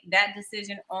make that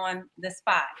decision on the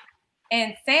spot.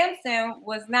 And Samson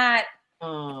was not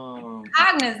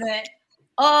cognizant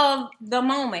of the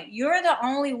moment. You're the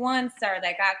only one, sir,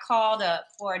 that got called up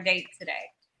for a date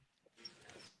today.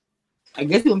 I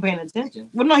guess he wasn't paying attention.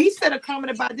 Well, no, he said a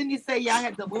comment about, didn't he say, y'all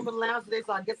had the women lounge today,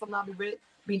 so I guess I'm not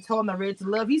being told I'm not ready to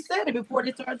love. He said it before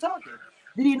they started talking.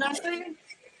 Did he not say it?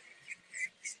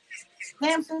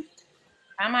 Samson?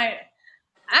 I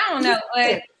don't know,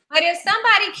 but if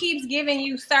somebody keeps giving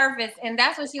you surface, and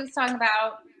that's what she was talking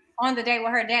about on the date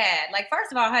with her dad. Like,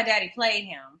 first of all, her daddy played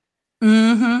him.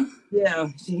 Mm-hmm. Yeah,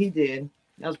 he did.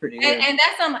 That was pretty good. And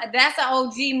that's an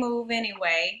OG move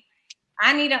anyway.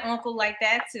 I need an uncle like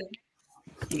that too.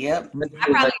 Yep.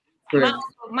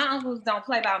 My uncles don't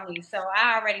play about me, so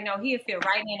I already know he'll fit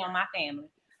right in on my family.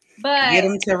 But get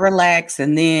them to relax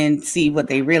and then see what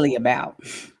they really about.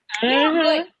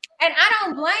 And I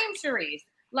don't blame Sharice.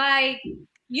 Like,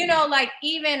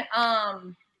 even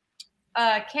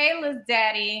Kayla's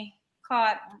daddy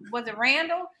was it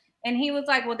Randall? And he was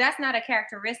like, well, that's not a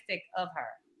characteristic of her.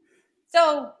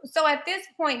 So at this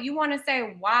point, you want to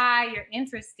say why you're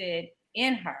interested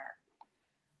in her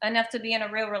enough to be in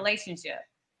a real relationship.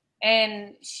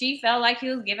 And she felt like he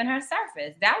was giving her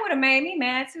surface. That would have made me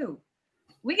mad too.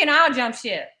 We can all jump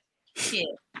ship. Shit.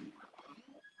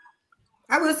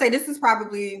 I will say this is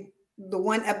probably the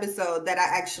one episode that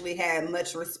I actually had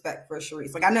much respect for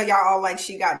Sharice. Like, I know y'all all like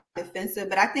she got defensive,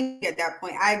 but I think at that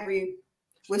point I agree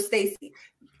with Stacey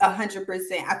 100%.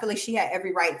 I feel like she had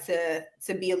every right to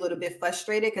be a little bit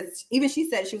frustrated, because even she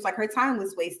said, she was like, her time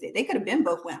was wasted. They could have been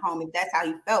both went home if that's how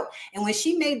he felt. And when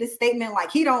she made the statement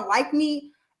like, he don't like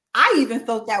me, I even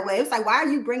felt that way. It was like, why are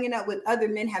you bringing up what other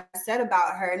men have said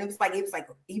about her? And it was like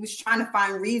he was trying to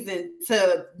find reason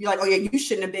to be like, oh yeah, you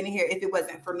shouldn't have been here if it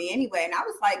wasn't for me anyway. And I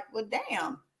was like, well,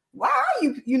 damn, why are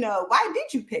you, why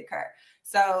did you pick her?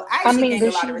 So I actually gained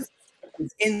a lot of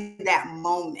respect in that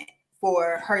moment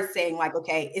for her saying like,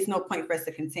 okay, it's no point for us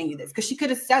to continue this, because she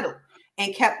could have settled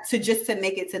and kept to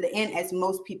make it to the end, as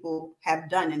most people have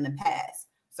done in the past.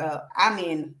 So, I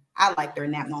mean, I liked her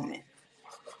in that moment.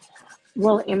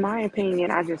 Well, in my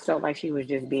opinion, I just felt like she was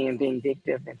just being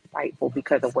vindictive and spiteful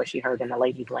because of what she heard in the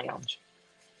ladies' lounge.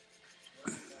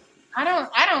 I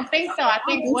don't think so. I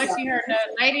think what she heard, the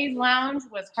ladies' lounge,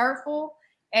 was hurtful,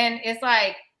 and it's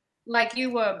like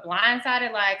you were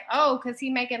blindsided, like, oh, because he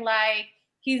make it like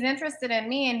he's interested in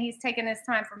me and he's taking this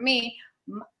time for me.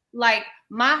 Like,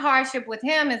 my hardship with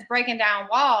him is breaking down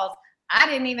walls. I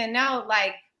didn't even know,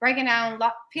 like, breaking down,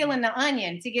 peeling the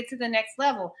onion to get to the next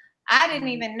level. I didn't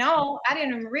even know. I didn't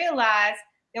even realize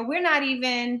that we're not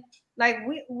even, like,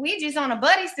 we just on a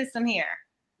buddy system here.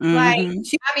 Mm-hmm. Like,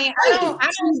 I mean, I don't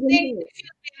think she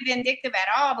was vindictive at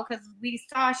all, because we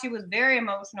saw she was very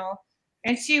emotional,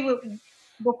 and she would,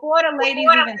 before the ladies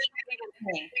even said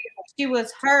anything, she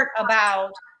was hurt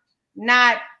about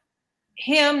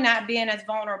him not being as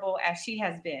vulnerable as she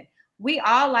has been. We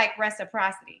all like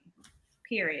reciprocity,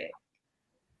 period.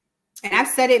 And I've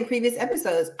said it in previous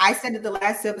episodes. I said it the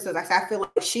last 2 episodes. I said, I feel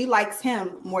like she likes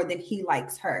him more than he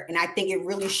likes her. And I think it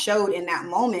really showed in that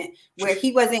moment, where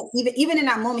he wasn't even in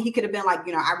that moment, he could have been like,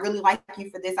 I really like you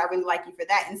for this. I really like you for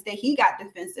that. Instead, he got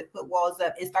defensive, put walls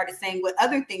up, and started saying what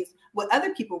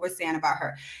other people were saying about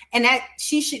her. And that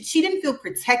she didn't feel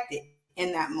protected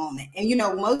in that moment. And,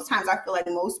 most times I feel like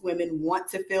most women want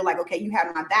to feel like, okay, you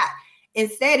have my back.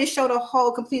 Instead, it showed a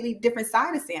whole completely different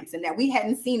side of Samson that we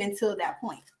hadn't seen until that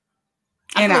point.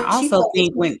 And I also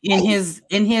think when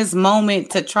in his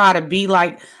moment to try to be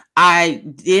like, I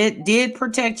did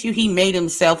protect you, he made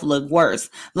himself look worse.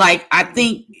 Like, I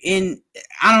think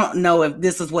I don't know if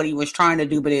this is what he was trying to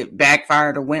do, but it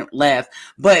backfired or went left.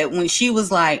 But when she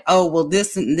was like, oh, well,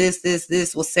 this and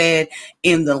this was said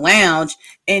in the lounge,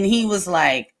 and he was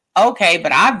like, okay,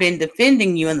 but I've been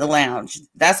defending you in the lounge.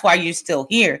 That's why you're still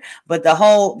here. But there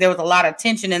was a lot of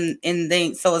tension in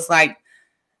things. So it's like,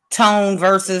 tone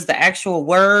versus the actual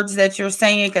words that you're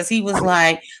saying, because he was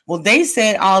like, well, they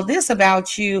said all this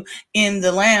about you in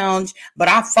the lounge, but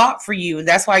I fought for you.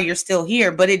 That's why you're still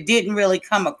here. But it didn't really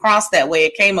come across that way.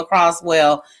 It came across,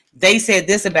 well, they said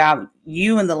this about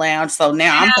you in the lounge, so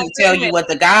now I'm going to tell you what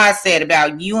the guy said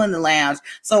about you in the lounge.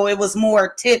 So it was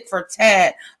more tit for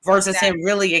tat versus him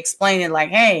really explaining, like,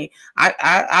 hey,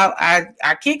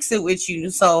 I kicks it with you,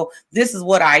 so this is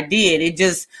what I did. It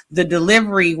just, the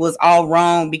delivery was all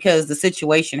wrong because the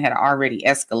situation had already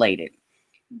escalated.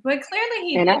 But clearly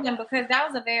he didn't, because that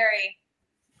was a very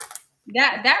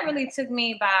that really took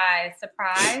me by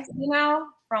surprise,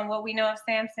 from what we know of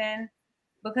Samson,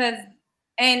 because.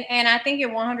 And I think you're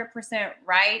 100%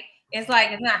 right. It's like,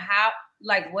 it's not how,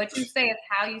 like, what you say, it's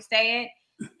how you say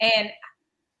it. And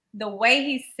the way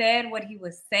he said what he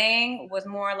was saying was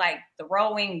more like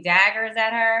throwing daggers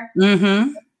at her,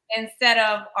 instead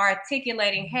of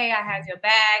articulating, hey, I had your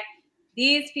back.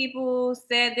 These people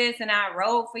said this and I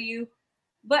rode for you.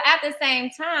 But at the same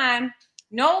time,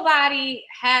 nobody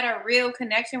had a real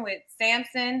connection with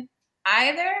Samson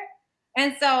either.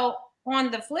 And so,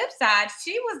 on the flip side,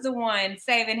 she was the one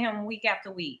saving him week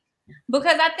after week.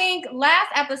 Because I think last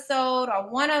episode, or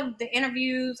one of the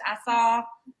interviews I saw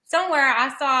somewhere,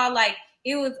 I saw like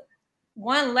it was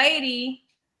one lady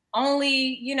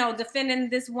only, defending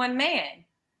this one man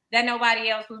that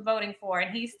nobody else was voting for,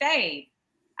 and he stayed.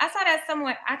 I saw that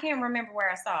somewhere. I can't remember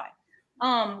where I saw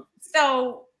it.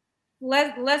 So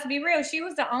let's be real. She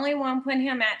was the only one putting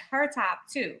him at her top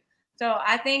too. So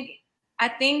I think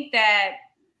that,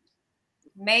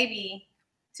 maybe,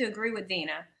 to agree with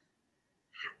Dina,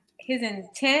 his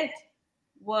intent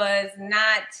was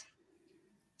not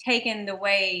taken the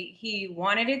way he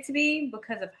wanted it to be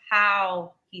because of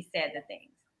how he said the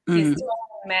things. It still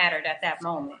mattered at that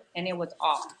moment, and it was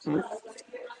off.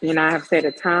 And I have said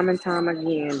it time and time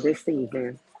again this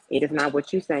season, it is not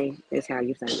what you say, it's how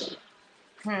you say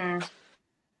it.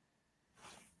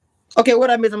 Okay, what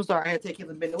I missed? I'm sorry, I had to take him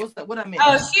a minute. What I missed?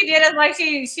 Oh, she did it like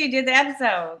she did the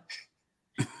episode.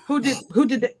 Who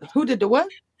did the what?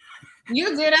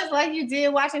 You did us like you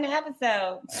did watching the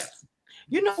episode.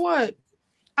 You know what?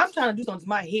 I'm trying to do something to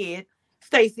my head.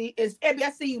 Stacey, it's Abby.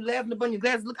 I see you laughing up on your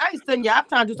glasses. Look, I ain't telling you. I'm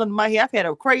trying to do something to my head. I've had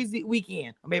a crazy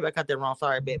weekend. Or maybe I got that wrong.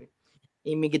 Sorry, baby.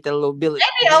 Let me get that little Billy.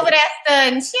 Baby over that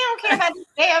studying. She don't care about this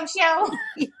damn show.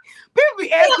 People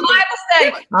be asking Bible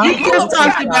study. I'm just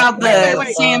talking about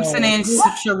the Samson and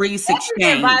Sharice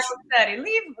exchange. Bible study.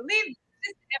 Leave.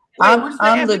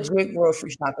 I'm legit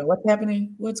grocery shopping. What's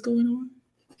happening? What's going on?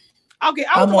 Okay,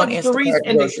 I'm on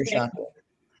Instacart grocery shopping.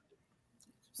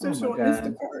 Y'all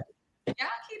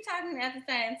keep talking at the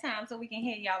same time so we can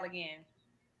hear y'all again.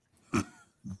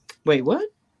 Wait, what?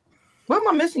 Why am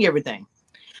I missing everything?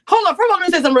 Hold on, first let me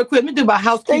say something real quick. Let me do my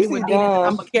housekeeping with Dina.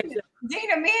 I'm gonna catch it.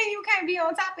 Dina, me and you can't be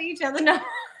on top of each other now.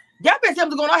 Y'all better tell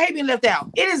me what's going on. I hate being left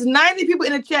out. It is 90 people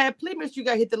in the chat. Please make sure you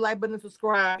guys hit the like button and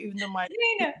subscribe. Even though my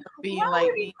Dina, being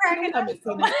like me.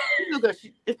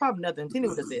 It's probably nothing. Tina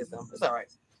would have said something. It's all right.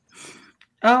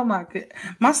 Oh my god,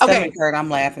 my stomach hurt. I'm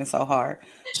laughing so hard.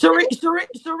 Sharice,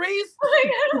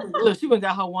 look, she went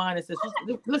got her wine and said,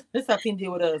 "This how Ken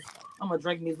deal with us. I'm gonna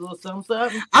drink me a little something."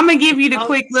 I'm gonna give you the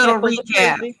quick little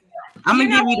recap. I'm gonna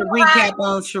give you the recap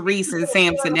on Sharice and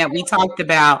Samson that we talked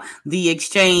about the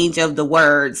exchange of the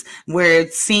words where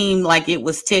it seemed like it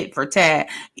was tit for tat.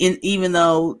 Even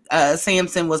though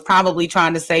Samson was probably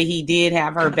trying to say he did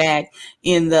have her back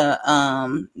in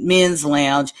the men's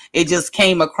lounge, it just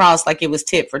came across like it was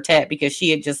tit for tat because she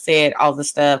had just said all the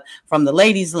stuff from the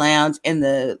ladies' lounge and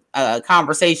the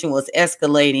conversation was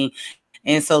escalating.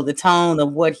 And so the tone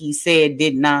of what he said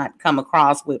did not come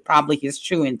across with probably his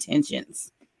true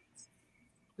intentions.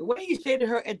 The way he said to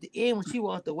her at the end when she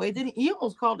walked away, he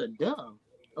almost called her dumb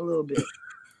a little bit.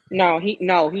 No, he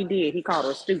did. He called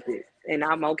her stupid, and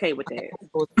I'm okay with that.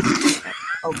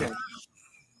 Okay.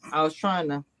 I was trying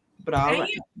to, but all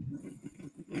right.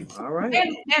 All right.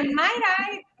 And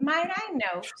might I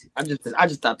note? I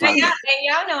just stopped talking. And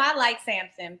y'all know I like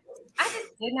Samson. I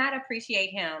just did not appreciate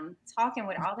him talking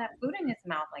with all that food in his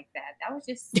mouth like that. That was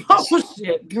just oh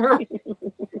shit, girl.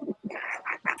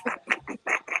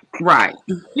 Right.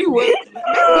 He was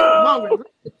hungry. Look,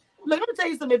 let me tell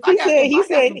you something. He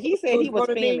said he was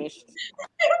famished.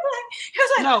 He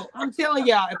was like, no, I'm telling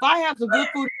y'all, if I have some good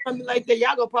food or something like that,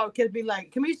 y'all gonna probably be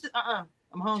like, "Can we?" I'm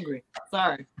hungry.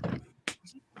 Sorry.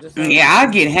 Yeah,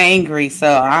 I get hangry, so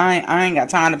I ain't got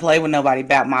time to play with nobody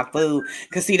about my food.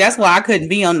 Cause see, that's why I couldn't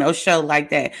be on no show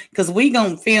like that. Cause we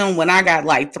gonna film when I got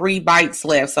like 3 bites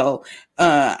left, so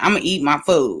I'm gonna eat my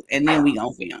food and then we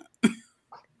gonna film.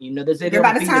 You know, by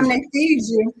the time they feed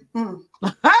you,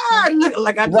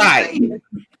 like I just right. said.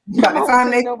 By the time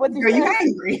they you're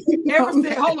angry. Ever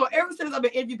since I've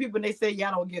been interviewing people and they say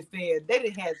y'all don't get fed, they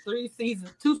done had 2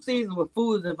 seasons with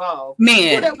food involved.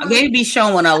 Man, they be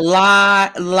showing a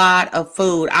lot of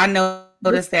food. I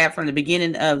noticed that from the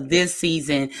beginning of this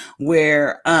season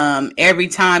where every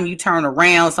time you turn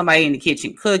around, somebody in the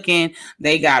kitchen cooking,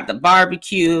 they got the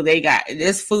barbecue, they got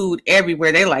this food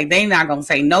everywhere. They not gonna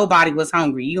say nobody was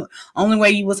hungry. Only way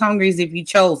you was hungry is if you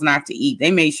chose not to eat.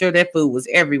 They made sure that food was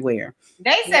everywhere.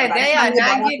 They said they are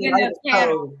not giving the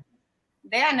panel.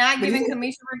 They are not giving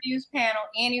Cameshia Review's panel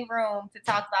any room to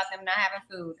talk about them not having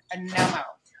food. No.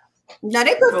 No,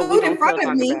 they put food in front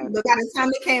of me, but by the time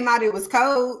it came out, it was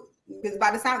cold. Because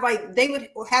by the time, like, they would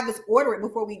have us order it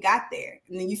before we got there,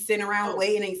 and then you sit around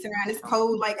waiting, and you sit around, it's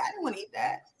cold. Like, I didn't want to eat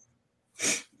that.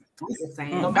 I'm just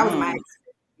saying, that was my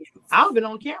experience. I've been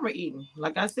on camera eating,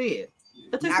 like I said.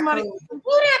 Who that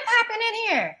popping in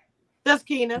here? That's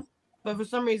Keena, but for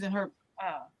some reason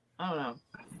I don't know.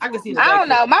 I can see. I don't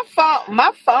know. My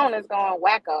phone is going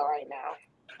wacko right now.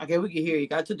 Okay, we can hear you.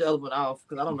 I took the other one off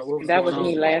because I don't know what was that going was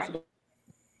me on. last.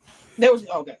 That was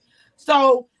okay.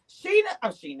 So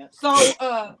Sheena. So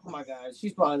oh my God,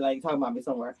 she's probably like talking about me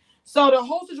somewhere. So the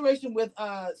whole situation with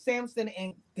Samson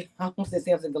and I almost said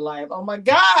Samson Goliath. Oh my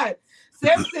God,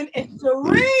 Samson and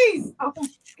Sharice. Oh my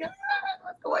God,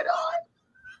 what's going on?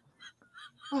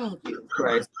 Oh Jesus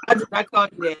Christ! I called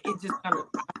you that. It just kind of.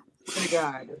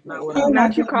 God, that's not what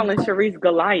not you calling Sharice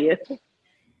Goliath.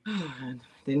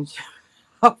 Didn't you?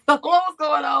 What's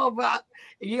going on? But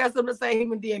if you got something to say,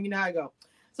 him and DM, you know how I go.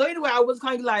 So anyway, I was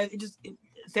kind of like,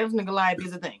 Samson and Goliath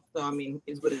is a thing. So I mean,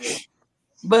 it's what it is.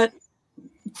 But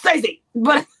Stacey,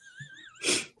 you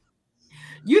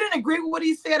didn't agree with what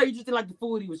he said, or you just didn't like the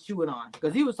food he was chewing on?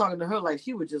 Because he was talking to her like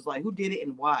she was just like, who did it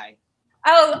and why?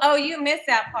 Oh, you missed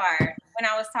that part when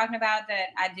I was talking about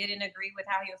that. I didn't agree with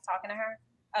how he was talking to her.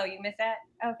 Oh, you missed that?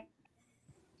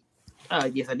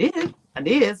 Okay. Yes, I did.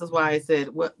 That's why I said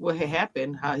what had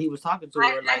happened, how he was talking to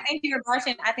her. I think you were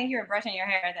brushing your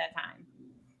hair at that time.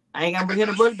 I ain't gonna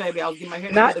brush brush, baby. I was getting my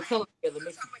hair together, color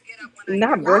together.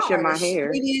 Not brushing my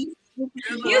hair. You said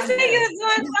you was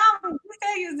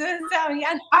doing something.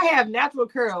 Yeah. I have natural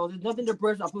curls. There's nothing to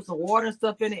brush. I put some water and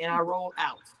stuff in it, and I roll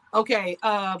out. Okay.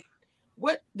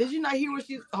 What did you not hear? What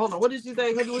she? Hold on. What did she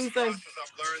say? What did you say?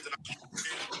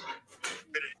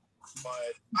 But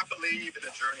I believe in the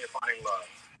journey of finding love.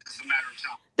 It's a matter of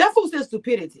time. That fool said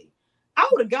stupidity. I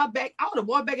would have got back. I would have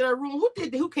walked back in the room.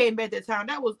 Who came back that time?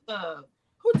 That was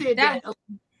who did that?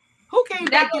 Who came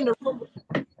back in the room?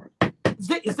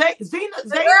 Zena.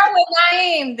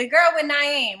 The girl with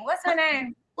Naeem. What's her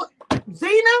name? What?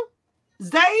 Zena?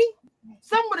 Zay?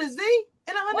 Someone with a Z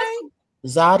in her name?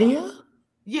 Zadia?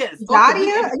 Yes.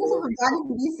 Zadia? Zadia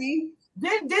from DC?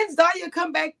 Didn't Zadia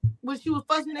come back when she was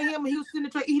fussing at him and he was sitting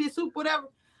there eating his soup, whatever?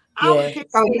 Yeah.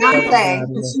 Dante.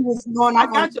 She was going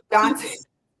off on Dante.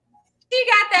 She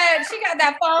got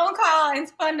that phone call and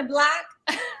spun the block.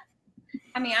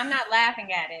 I mean, I'm not laughing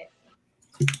at it.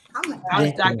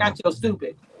 I got your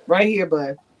stupid. Right here,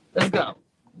 bud. Let's go.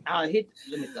 I'll hit.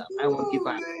 Let me stop. I won't get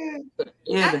fired. I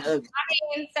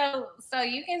mean, so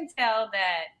you can tell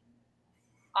that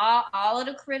all of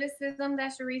the criticism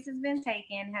that Sharice has been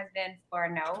taking has been for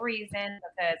no reason,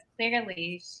 because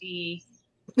clearly she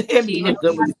because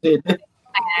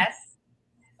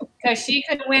she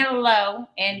could have went low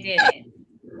and didn't.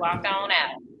 Walked on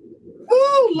out.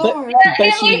 Oh Lord!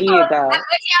 But she did though. I bet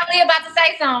y'all about to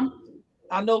say something.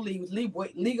 I know Lee, go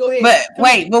ahead.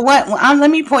 But what? Let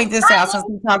me point this out since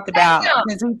we talked about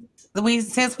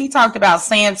since we talked about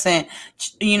Samson,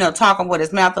 talking with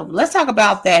his mouth open. Let's talk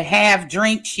about that half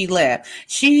drink she left.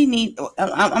 I'm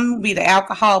gonna be the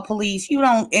alcohol police.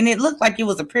 And it looked like it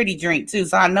was a pretty drink too,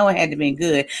 so I know it had to be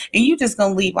good. And you just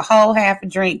gonna leave a whole half a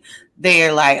drink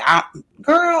there? Like, I'd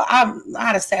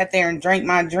have sat there and drank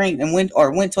my drink and went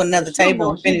to another table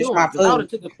and finished my food. I would have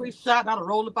took a quick shot and I'd have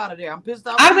rolled up out of there. I'm pissed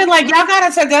off. I'd been like, y'all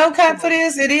got a to-go cup for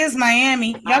this? It is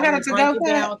Miami. Y'all got a to-go cup?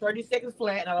 Down 30 seconds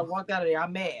flat and I'd have walked out of there.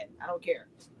 I'm mad. I don't care.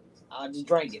 I just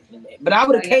drank it. But I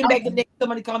would have came back the next.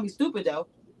 Somebody called me stupid though.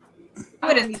 I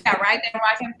would have sat right there,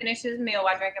 watch him finish his meal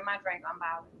while drinking my drink. I'm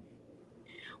out.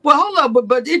 Well, hold up,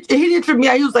 but he didn't trip me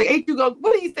out. He was like, "Ain't you going?"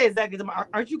 What did he say exactly?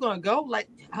 Aren't you going to go? Like,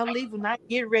 I'll leave when I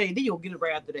get ready. Then you'll get it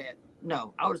right after that.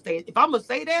 No, I would say if I'm gonna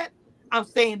say that, I'm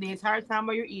saying the entire time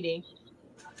while you're eating.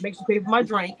 Make sure you pay for my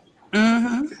drink.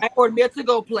 Mm-hmm. I ordered me a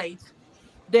to-go plate.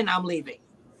 Then I'm leaving.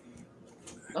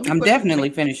 I'm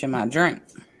definitely finishing my drink.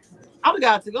 I would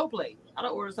have got a to-go plate. I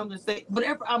don't order something to say.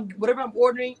 Whatever I'm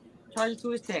ordering, charge it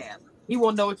to his tab. He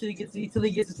won't know until he gets the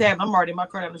tab. I'm already in my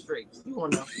car down the street. He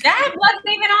won't know. That wasn't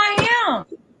even on him.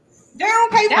 They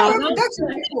don't pay for the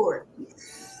production for it.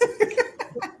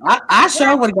 I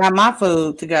sure would have got my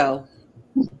food to go.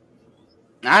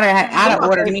 I'd have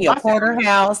ordered me a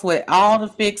porterhouse with all the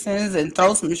fixings and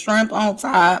throw some shrimp on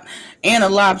top and a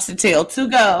lobster tail to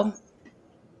go.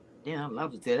 Yeah,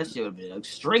 lobster tail. That shit would have been like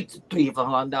straight to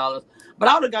 $300. But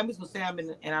I would have got me some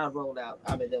salmon and I'd have rolled out.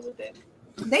 I've been done with that.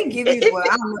 They give you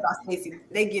I don't know about Stacey.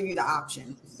 They give you the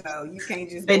option, so you can't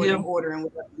just go and ordering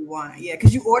whatever you want. Yeah,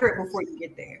 because you order it before you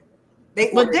get there.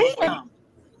 Yeah,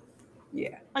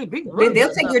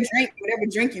 they'll take your drink, whatever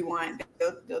drink you want.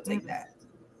 They'll take that.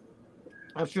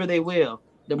 I'm sure they will.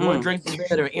 The more drinks, the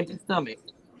better. Empty stomach.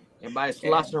 Everybody's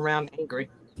sloshing around angry.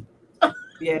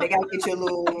 Yeah, they gotta get you a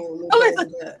little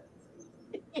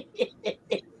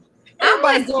I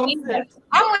went to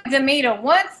meet her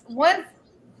once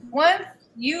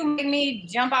you made me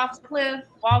jump off the cliff,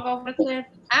 walk over the cliff.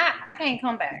 I can't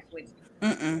come back with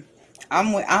you.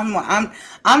 I'm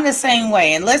the same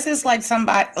way. Unless it's like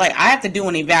somebody, like I have to do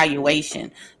an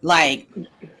evaluation. Like,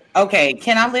 okay,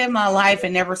 can I live my life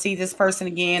and never see this person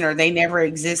again, or they never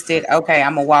existed? Okay,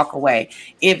 I'm gonna walk away.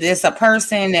 If it's a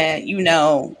person that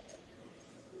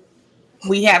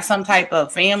we have some type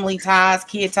of family ties,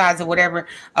 kid ties, or whatever,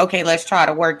 okay, let's try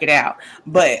to work it out.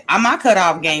 But my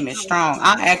cutoff game is strong.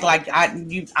 I act like I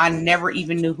never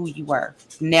even knew who you were.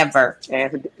 Never.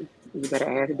 You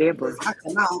better ask Deborah. I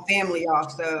cut my own family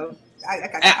off, so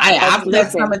I've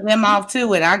let some of them off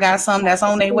too, and I got some that's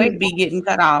on their way to be getting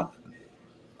cut off.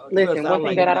 Listen, one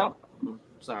thing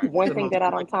that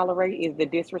I don't tolerate is the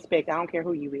disrespect. I don't care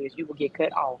who you is, you will get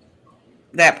cut off.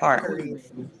 That part.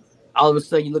 All of a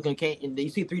sudden you look and you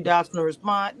see 3 dots and no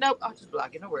respond. Nope, I'll just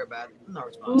block it. Don't worry about it. No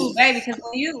response. Ooh, baby,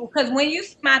 because when you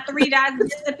see my 3 dots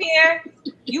disappear,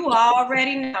 you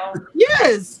already know.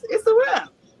 Yes, it's a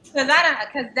wrap. Because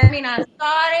that means I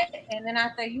started and then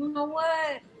I say, you know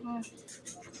what?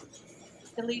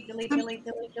 Delete. To me, the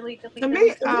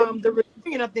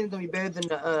reunion I think is gonna be better than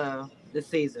the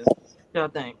season. What y'all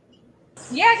think?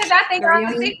 Yeah, because I think all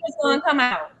the secrets gonna come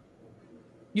out.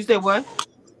 You said what?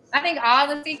 I think all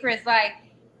the secrets, like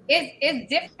it's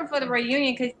different for the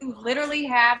reunion because you literally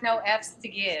have no F's to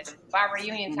give by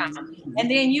reunion time,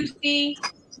 and then you see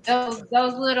those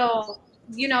little,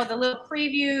 the little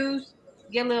previews,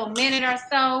 get a little minute or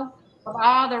so of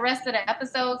all the rest of the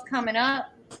episodes coming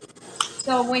up.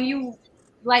 So when you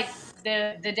like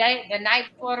the night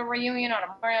before the reunion or the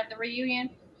morning of the reunion,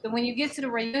 so when you get to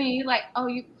the reunion, you're like,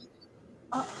 okay,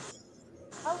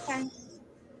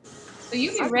 so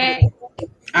you be ready.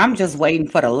 I'm just waiting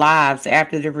for the lives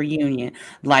after the reunion.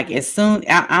 Like as soon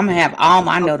I'm gonna have all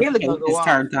my notifications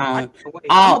turned on.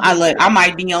 I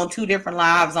might be on 2 different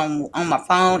lives on my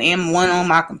phone and one on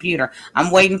my computer.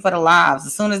 I'm waiting for the lives.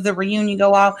 As soon as the reunion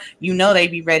go off, they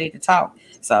be ready to talk.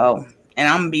 So, and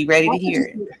I'm gonna be ready to hear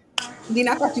it. Then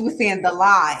I thought you were saying the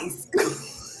lies.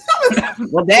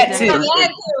 Well, that too.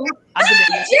 I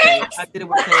did it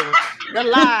with Taylor. The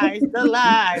lies.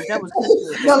 That was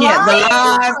the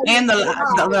lies and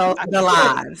the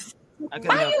lies.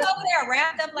 Why you over there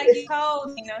wrapped up like you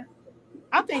cold, Tina?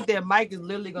 I think that Mike is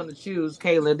literally going to choose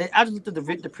Kayla. I just looked at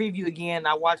the preview again.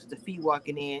 I watched the feet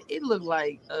walking in. It looked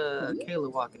like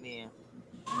Kayla walking in.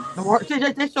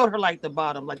 They showed her like the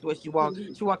bottom, like the way she walked.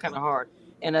 She walked kind of hard,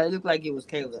 and it looked like it was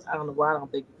Kayla. I don't know why. I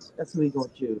don't think that's who he's going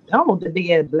to choose. I don't know the big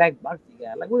ass black boxy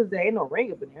guy. Like, what is that? Ain't no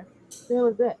ring up in there. What the hell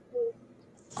is that?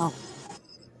 Oh.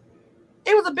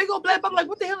 It was a big old black box. I'm like,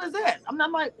 what the hell is that? I'm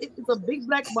not like, it's a big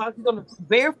black box. He's on the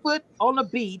barefoot on the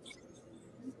beach.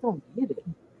 I just don't get it.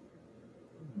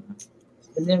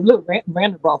 And then look,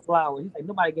 Brandon brought flowers. He's like,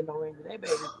 nobody getting no ring today,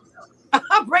 baby.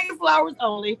 I'm bringing flowers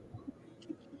only.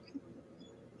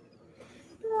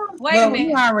 Well,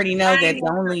 we already know that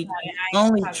the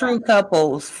only true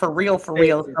couples for real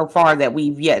so far that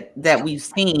we've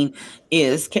seen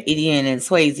is Katie and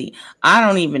Swayze. I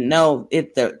don't even know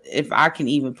if I can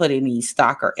even put any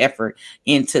stock or effort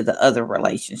into the other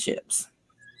relationships.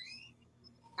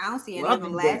 I don't see any of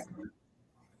them lasting.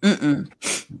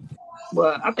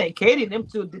 Well, I think Katie and them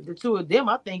two, the two of them,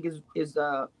 I think is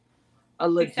a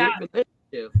legit relationship.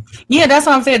 Yeah, that's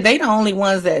what I'm saying. They the only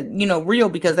ones that, real,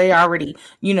 because they already,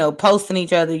 posting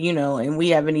each other, and we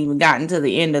haven't even gotten to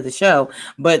the end of the show.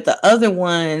 But the other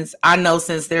ones, I know,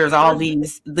 since there's all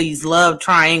these love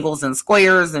triangles and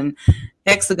squares and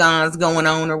hexagons going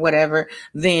on or whatever,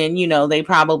 then, they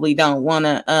probably don't want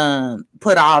to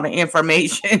put all the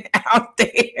information out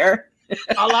there.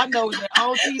 All I know is that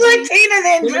on TV, Tina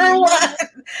then drew one.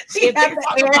 She got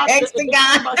the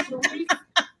hexagon.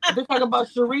 They're talking about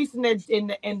Sharice and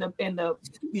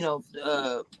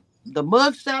the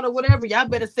mug shot or whatever. Y'all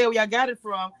better say where y'all got it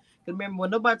from. Remember, when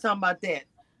nobody talking about that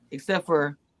except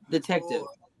for Detective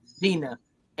Dina,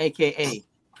 aka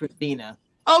Christina.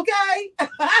 Okay,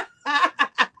 got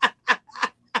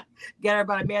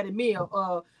everybody mad at me. I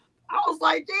was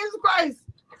like, Jesus Christ.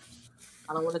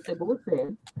 I don't want to say what was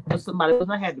said, but somebody was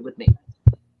not happy with me.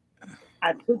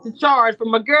 I took the charge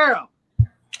from a girl.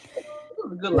 It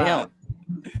was a good line.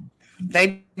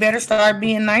 They better start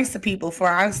being nice to people before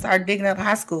I start digging up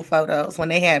high school photos when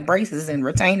they had braces and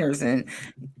retainers and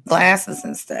glasses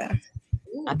and stuff.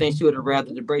 I think she would have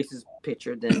rather the braces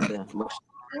picture than the motion.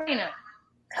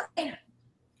 It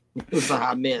was a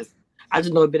hot mess. I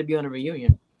just know it better be on a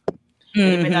reunion. Mm-hmm.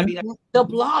 It may not be like the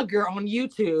blogger on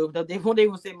YouTube. They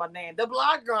won't say my name. The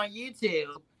blogger on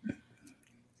YouTube.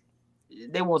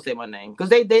 They won't say my name because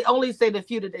they only say the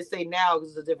few that they say now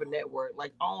because it's a different network.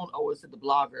 Like OWN always said the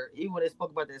blogger. Even when they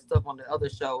spoke about that stuff on the other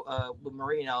show with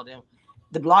Marie and all them,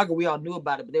 the blogger, we all knew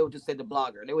about it, but they would just say the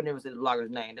blogger. They would never say the blogger's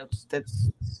name. That's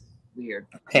weird.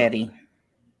 Petty.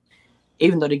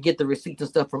 Even though they get the receipts and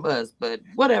stuff from us, but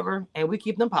whatever. And we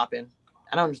keep them popping.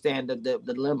 I don't understand the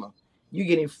dilemma. You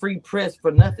getting free press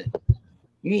for nothing.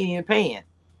 You ain't even paying.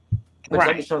 But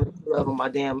right. I be showing love on my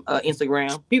damn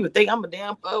Instagram. People think I'm a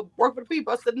damn work for the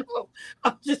people. I said, no,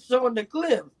 I'm just showing the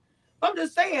clips. I'm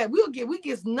just saying we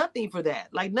get nothing for that.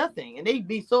 Like nothing. And they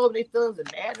be so their feelings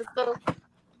and mad and stuff.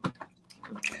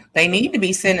 They need to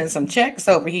be sending some checks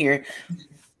over here.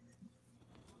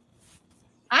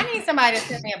 I need somebody to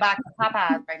send me a box of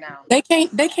Popeyes right now. They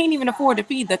can't even afford to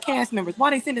feed the cast members. Why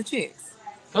they sending checks?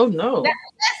 Oh no.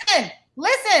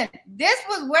 Listen. This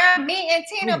was where me and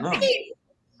Tina beat.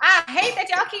 I hate that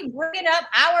y'all keep bringing up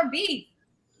our beef.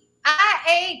 I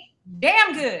ate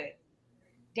damn good.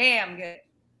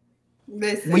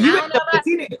 Listen, when you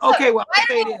okay, well, I'll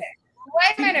say this.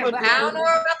 Wait a minute, but I don't know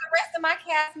about the rest of my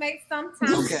castmates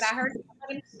sometimes because I heard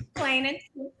somebody complaining.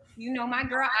 My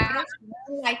girl, I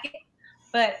don't like it.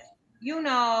 But, you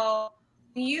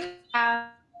have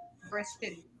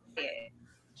restricted.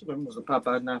 She was a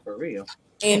Popeye, not for real.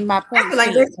 In my point,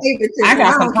 I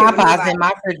got some Popeyes in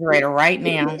my refrigerator right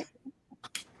now.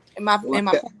 In my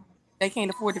they can't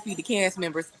afford to feed the cast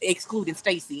members, excluding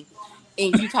Stacy.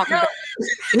 And you talking about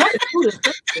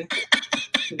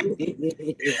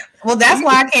well, that's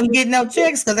why I can't get no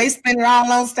checks because they spend it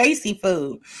all on Stacy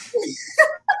food.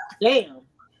 Damn,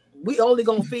 we only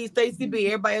gonna feed Stacy B.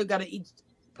 Everybody else gotta eat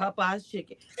Popeye's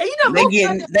chicken. And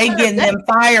they getting them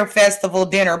Fire Festival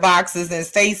dinner boxes, and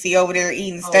Stacy over there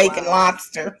eating steak and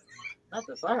lobster. Not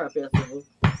the Fire Festival.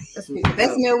 The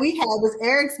best meal we had was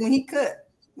Eric's when he cooked.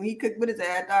 When he cooked with his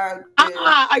ass.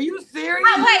 Are you serious?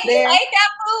 Oh, wait, you ate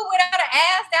that food without an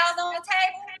ass that was on the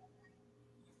table?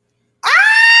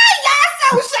 Y'all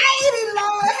so shady,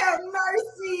 Lord have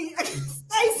mercy.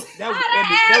 That was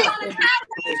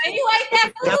and you ate that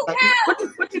food.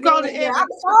 What you call it? I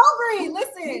was hungry.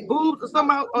 Listen. Boobs or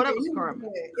something. Oh, that was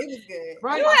Carmen. It was good.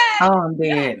 Right? Oh, I'm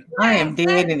dead. I am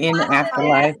dead and in the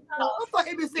afterlife. I thought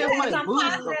it was saying like boobs.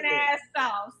 Ass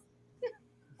sauce.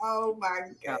 Oh my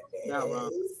goodness.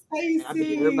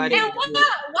 Everybody. And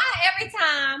why every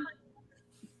time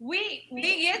we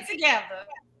get together,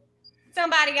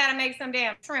 somebody got to make some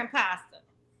damn shrimp pasta?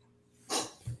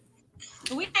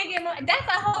 We can't get more. That's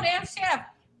a whole damn chef.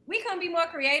 We couldn't be more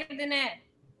creative than that.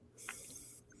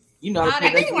 You know, I'd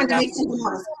have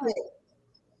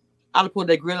pulled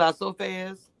that grill out so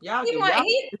fast.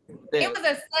 It was a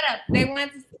setup.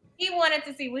 He wanted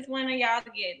to see which one of y'all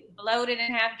to get bloated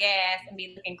and have gas and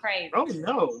be looking crazy. Oh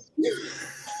no!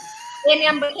 In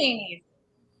them bikinis.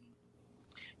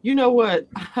 You know what?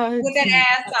 With that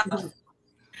ass off.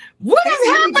 What is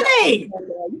happening?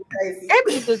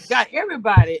 Ebby just got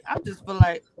everybody. I just feel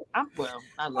like I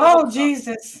love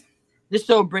Jesus. This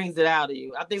show brings it out of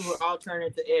you. I think we're all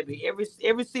turning to Ebby.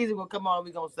 Every season will come on,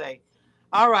 we're gonna say,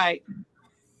 all right,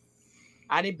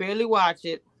 I didn't barely watch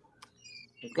it.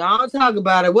 Gonna talk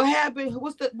about it. What happened?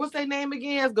 What's their name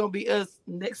again? It's gonna be us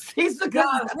next season.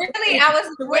 Really?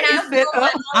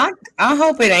 I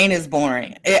hope it ain't as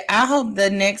boring. I hope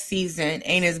the next season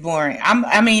ain't as boring.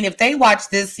 I mean, if they watch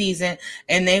this season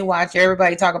and they watch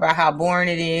everybody talk about how boring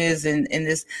it is, and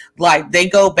this, like, they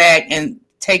go back and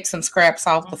take some scraps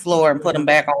off the floor and put them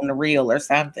back on the reel or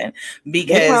something,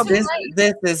 because this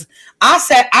is.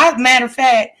 Matter of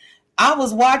fact, I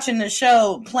was watching the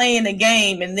show, playing the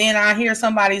game, and then I hear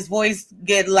somebody's voice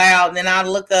get loud, and then I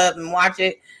look up and watch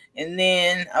it, and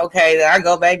then I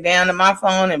go back down to my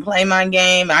phone and play my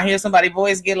game. I hear somebody's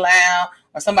voice get loud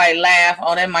or somebody laugh.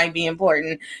 Oh, that might be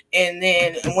important, and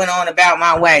then went on about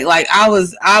my way. Like I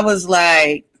was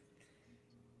like,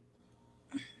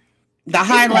 the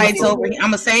highlights over here.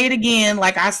 I'm gonna say it again,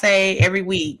 like I say every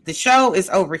week. The show is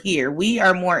over here. We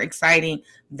are more exciting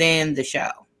than the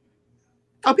show.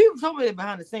 Oh, people told me that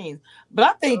behind the scenes, but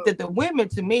I think that the women,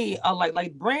 to me, are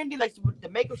like Brandy, like the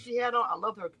makeup she had on. I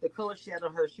love her, the color she had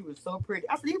on her. She was so pretty.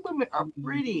 I said, these women are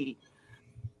pretty.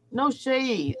 No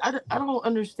shade. I don't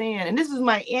understand. And this is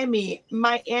Miami.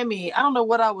 I don't know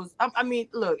what I was. I mean,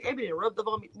 look, everybody didn't rub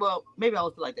on me. Well, maybe I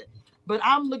was like that, but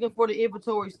I'm looking for the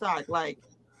inventory stock. Like,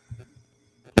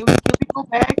 can we go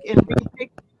back and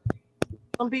repick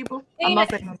some people? I'm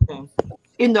not saying things.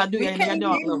 Even though I do, I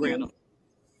know I'm not random.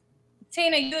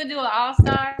 Tina, you would do an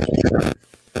all-star?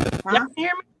 Y'all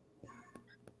hear me?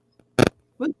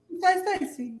 What you say,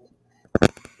 Stacey? I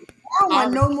don't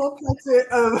want no more picture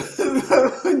of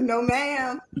no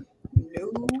ma'am. No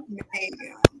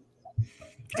ma'am.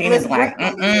 Tina's like,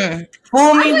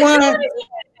 fool me once.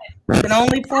 You can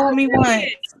only fool me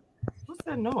once. What's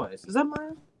that noise? Is that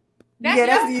mine?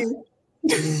 That's you.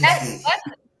 That's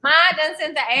mine done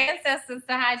sent the ancestors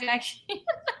to hijack you.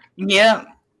 Yeah.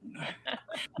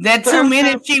 That 2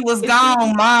 minutes she was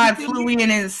gone, Maud flew in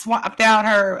and swapped out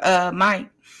her mic.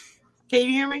 Can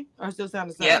you hear me? Or still sound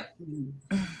the same? Yep.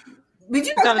 But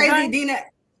you know crazy, Dina.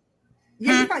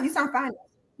 Yeah, you sound fine.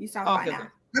 You sound fine now.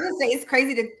 I'm gonna say it's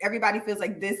crazy that everybody feels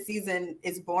like this season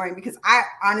is boring, because I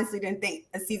honestly didn't think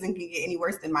a season could get any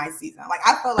worse than my season. Like,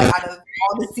 I felt like out of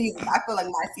all the seasons, I feel like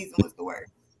my season was the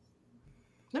worst.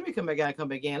 Let me come back out. I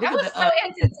was so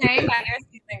entertained by your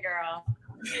season, girl.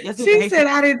 She said,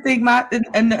 "I didn't think my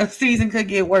season could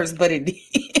get worse, but it did."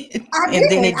 I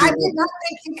did not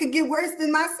think it could get worse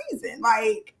than my season.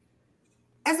 Like,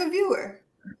 as a viewer,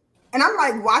 and I'm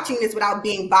like watching this without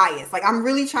being biased. Like, I'm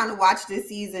really trying to watch this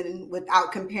season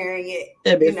without comparing it.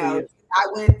 You know, I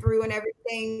went through and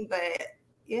everything, but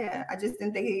yeah, I just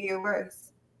didn't think it could get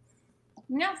worse.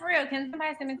 No, for real. Can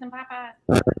somebody send me some Popeyes?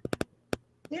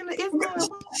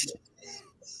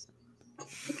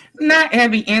 Not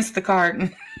heavy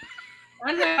Instacart.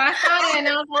 I know. I saw that and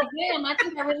I was like, damn, I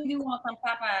think I really do want some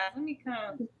Popeyes. Let me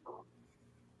come.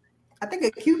 I think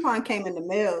a coupon came in the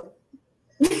mail.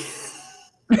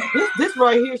 This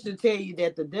right here should tell you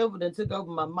that the devil done took over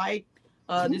my mic.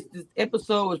 This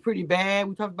episode was pretty bad.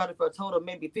 We talked about it for a total of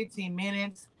maybe 15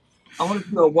 minutes. I wonder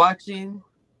if you are watching.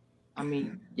 I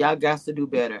mean, y'all got to do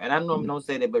better. And I normally don't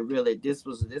say that, but really, this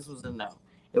was a no.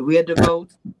 If we had to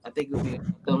vote, I think it would be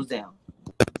thumbs down.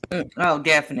 Oh,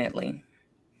 definitely.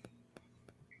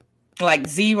 Like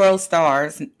 0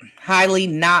 stars, highly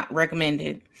not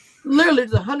recommended. Literally,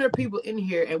 there's 100 people in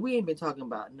here, and we ain't been talking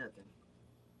about nothing.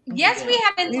 Yes, we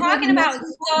have been talking about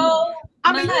so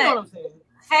I mean, you know what I'm saying.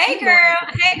 Hey, girl.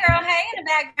 Hey, in the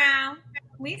background.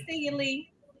 We see you, Lee.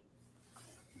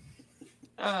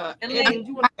 Did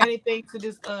you want to add anything to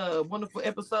this wonderful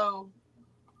episode?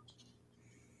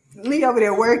 Lee over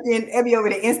there working, Ebby over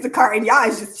there Instacart, and y'all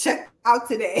is just checked out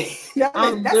today.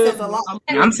 that says a lot.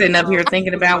 I'm sitting up here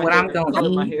thinking about what I'm going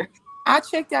to eat. I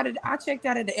checked out at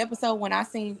the episode when I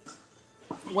seen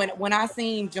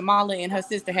Jamala and her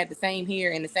sister had the same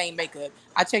hair and the same makeup.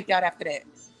 I checked out after that.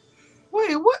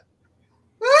 Wait, what?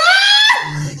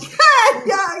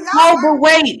 Oh, but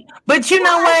wait. But you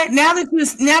know what? Now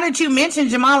that you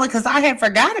mentioned Jamala, because I had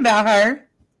forgot about her.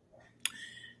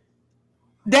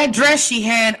 That dress she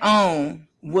had on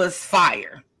was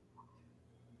fire.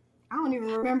 I don't even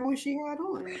remember what she had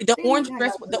on. The orange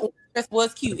dress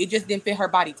was cute. It just didn't fit her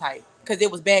body type because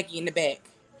it was baggy in the back.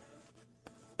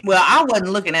 Well, I wasn't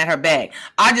looking at her back.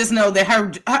 I just know that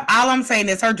her all I'm saying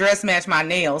is her dress matched my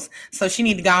nails. So she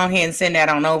need to go ahead and send that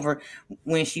on over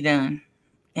when she done.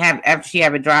 After she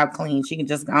have it dry clean, she can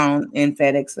just go on and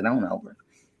FedEx it on over.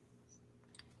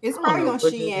 It's probably on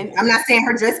Shein. I'm not saying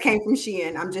her dress came from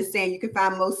Shein. I'm just saying you can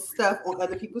find most stuff on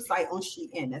other people's site on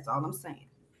Shein. That's all I'm saying.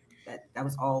 That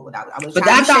was all what I was. But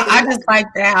I just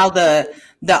liked how the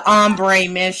ombre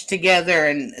meshed together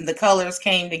and the colors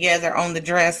came together on the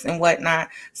dress and whatnot.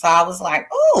 So I was like,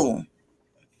 "Oh,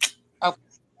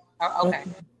 okay."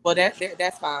 Well,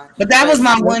 that's fine. But that was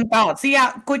my one thought. See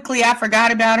how quickly I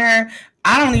forgot about her.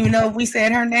 I don't even know if we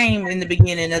said her name in the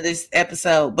beginning of this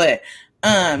episode, but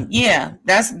yeah,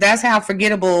 that's how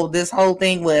forgettable this whole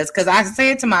thing was. Because I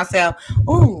said to myself,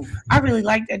 "Ooh, I really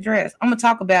like that dress. I'm gonna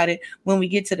talk about it when we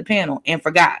get to the panel," and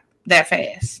forgot that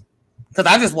fast because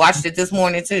I just watched it this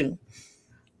morning too.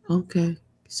 Okay,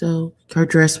 so her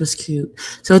dress was cute.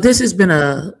 So this has been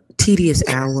a tedious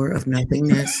hour of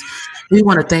nothingness. We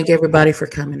want to thank everybody for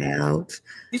coming out.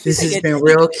 This has been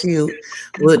real cute.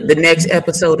 The next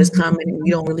episode is coming, and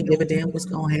we don't really give a damn what's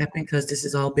going to happen because this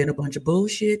has all been a bunch of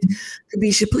bullshit.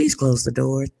 Kabisha, please close the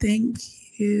door. Thank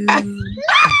you.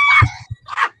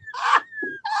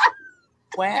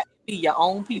 Well, be your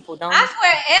own people, don't I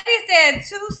swear, Eddie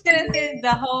said 2 sentences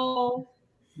the whole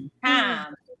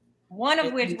time. One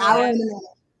of which was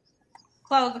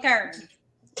close the curtain.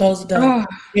 Close the door.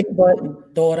 Hit the button,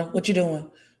 daughter. What you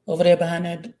doing over there behind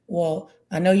that wall?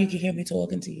 I know you can hear me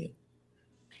talking to you.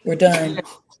 We're done.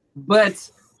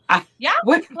 But y'all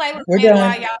play with we're me done.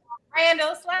 while y'all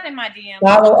Randall slide in my DM.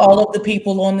 Follow all of the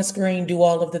people on the screen. Do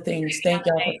all of the things. Thank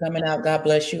y'all for coming out. God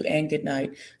bless you and good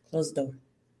night. Close the door.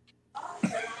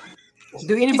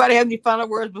 Do anybody have any final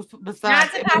words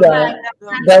besides? Those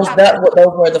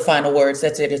were the final words.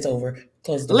 That's it. It's over.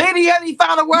 Close the door. Lady, have any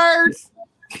final words?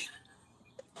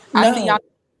 No. see y'all.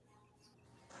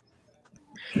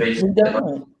 We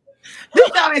don't. This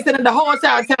y'all ain't sitting the whole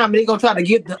entire time, and they gonna try to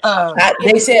get the.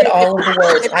 They said all of the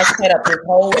words. I set up this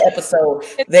whole episode.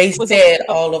 They said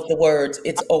all of the words.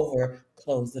 It's over.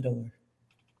 Close the door.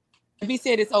 If he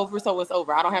said it's over, so it's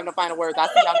over. I don't have no final words. I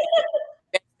see y'all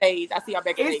backstage. I see y'all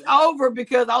backstage. It's over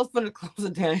because I was gonna close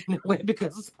it down anyway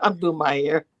because I'm doing my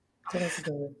hair. Close the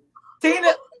door.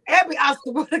 Tina, Abby, I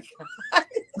swear to God,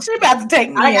 she about to take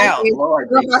me out. Lord,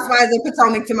 Housewives of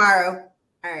Potomac tomorrow.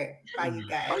 All right, bye, you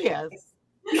guys. Oh yes.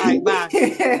 All right, bye.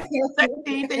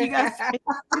 Anything you guys say?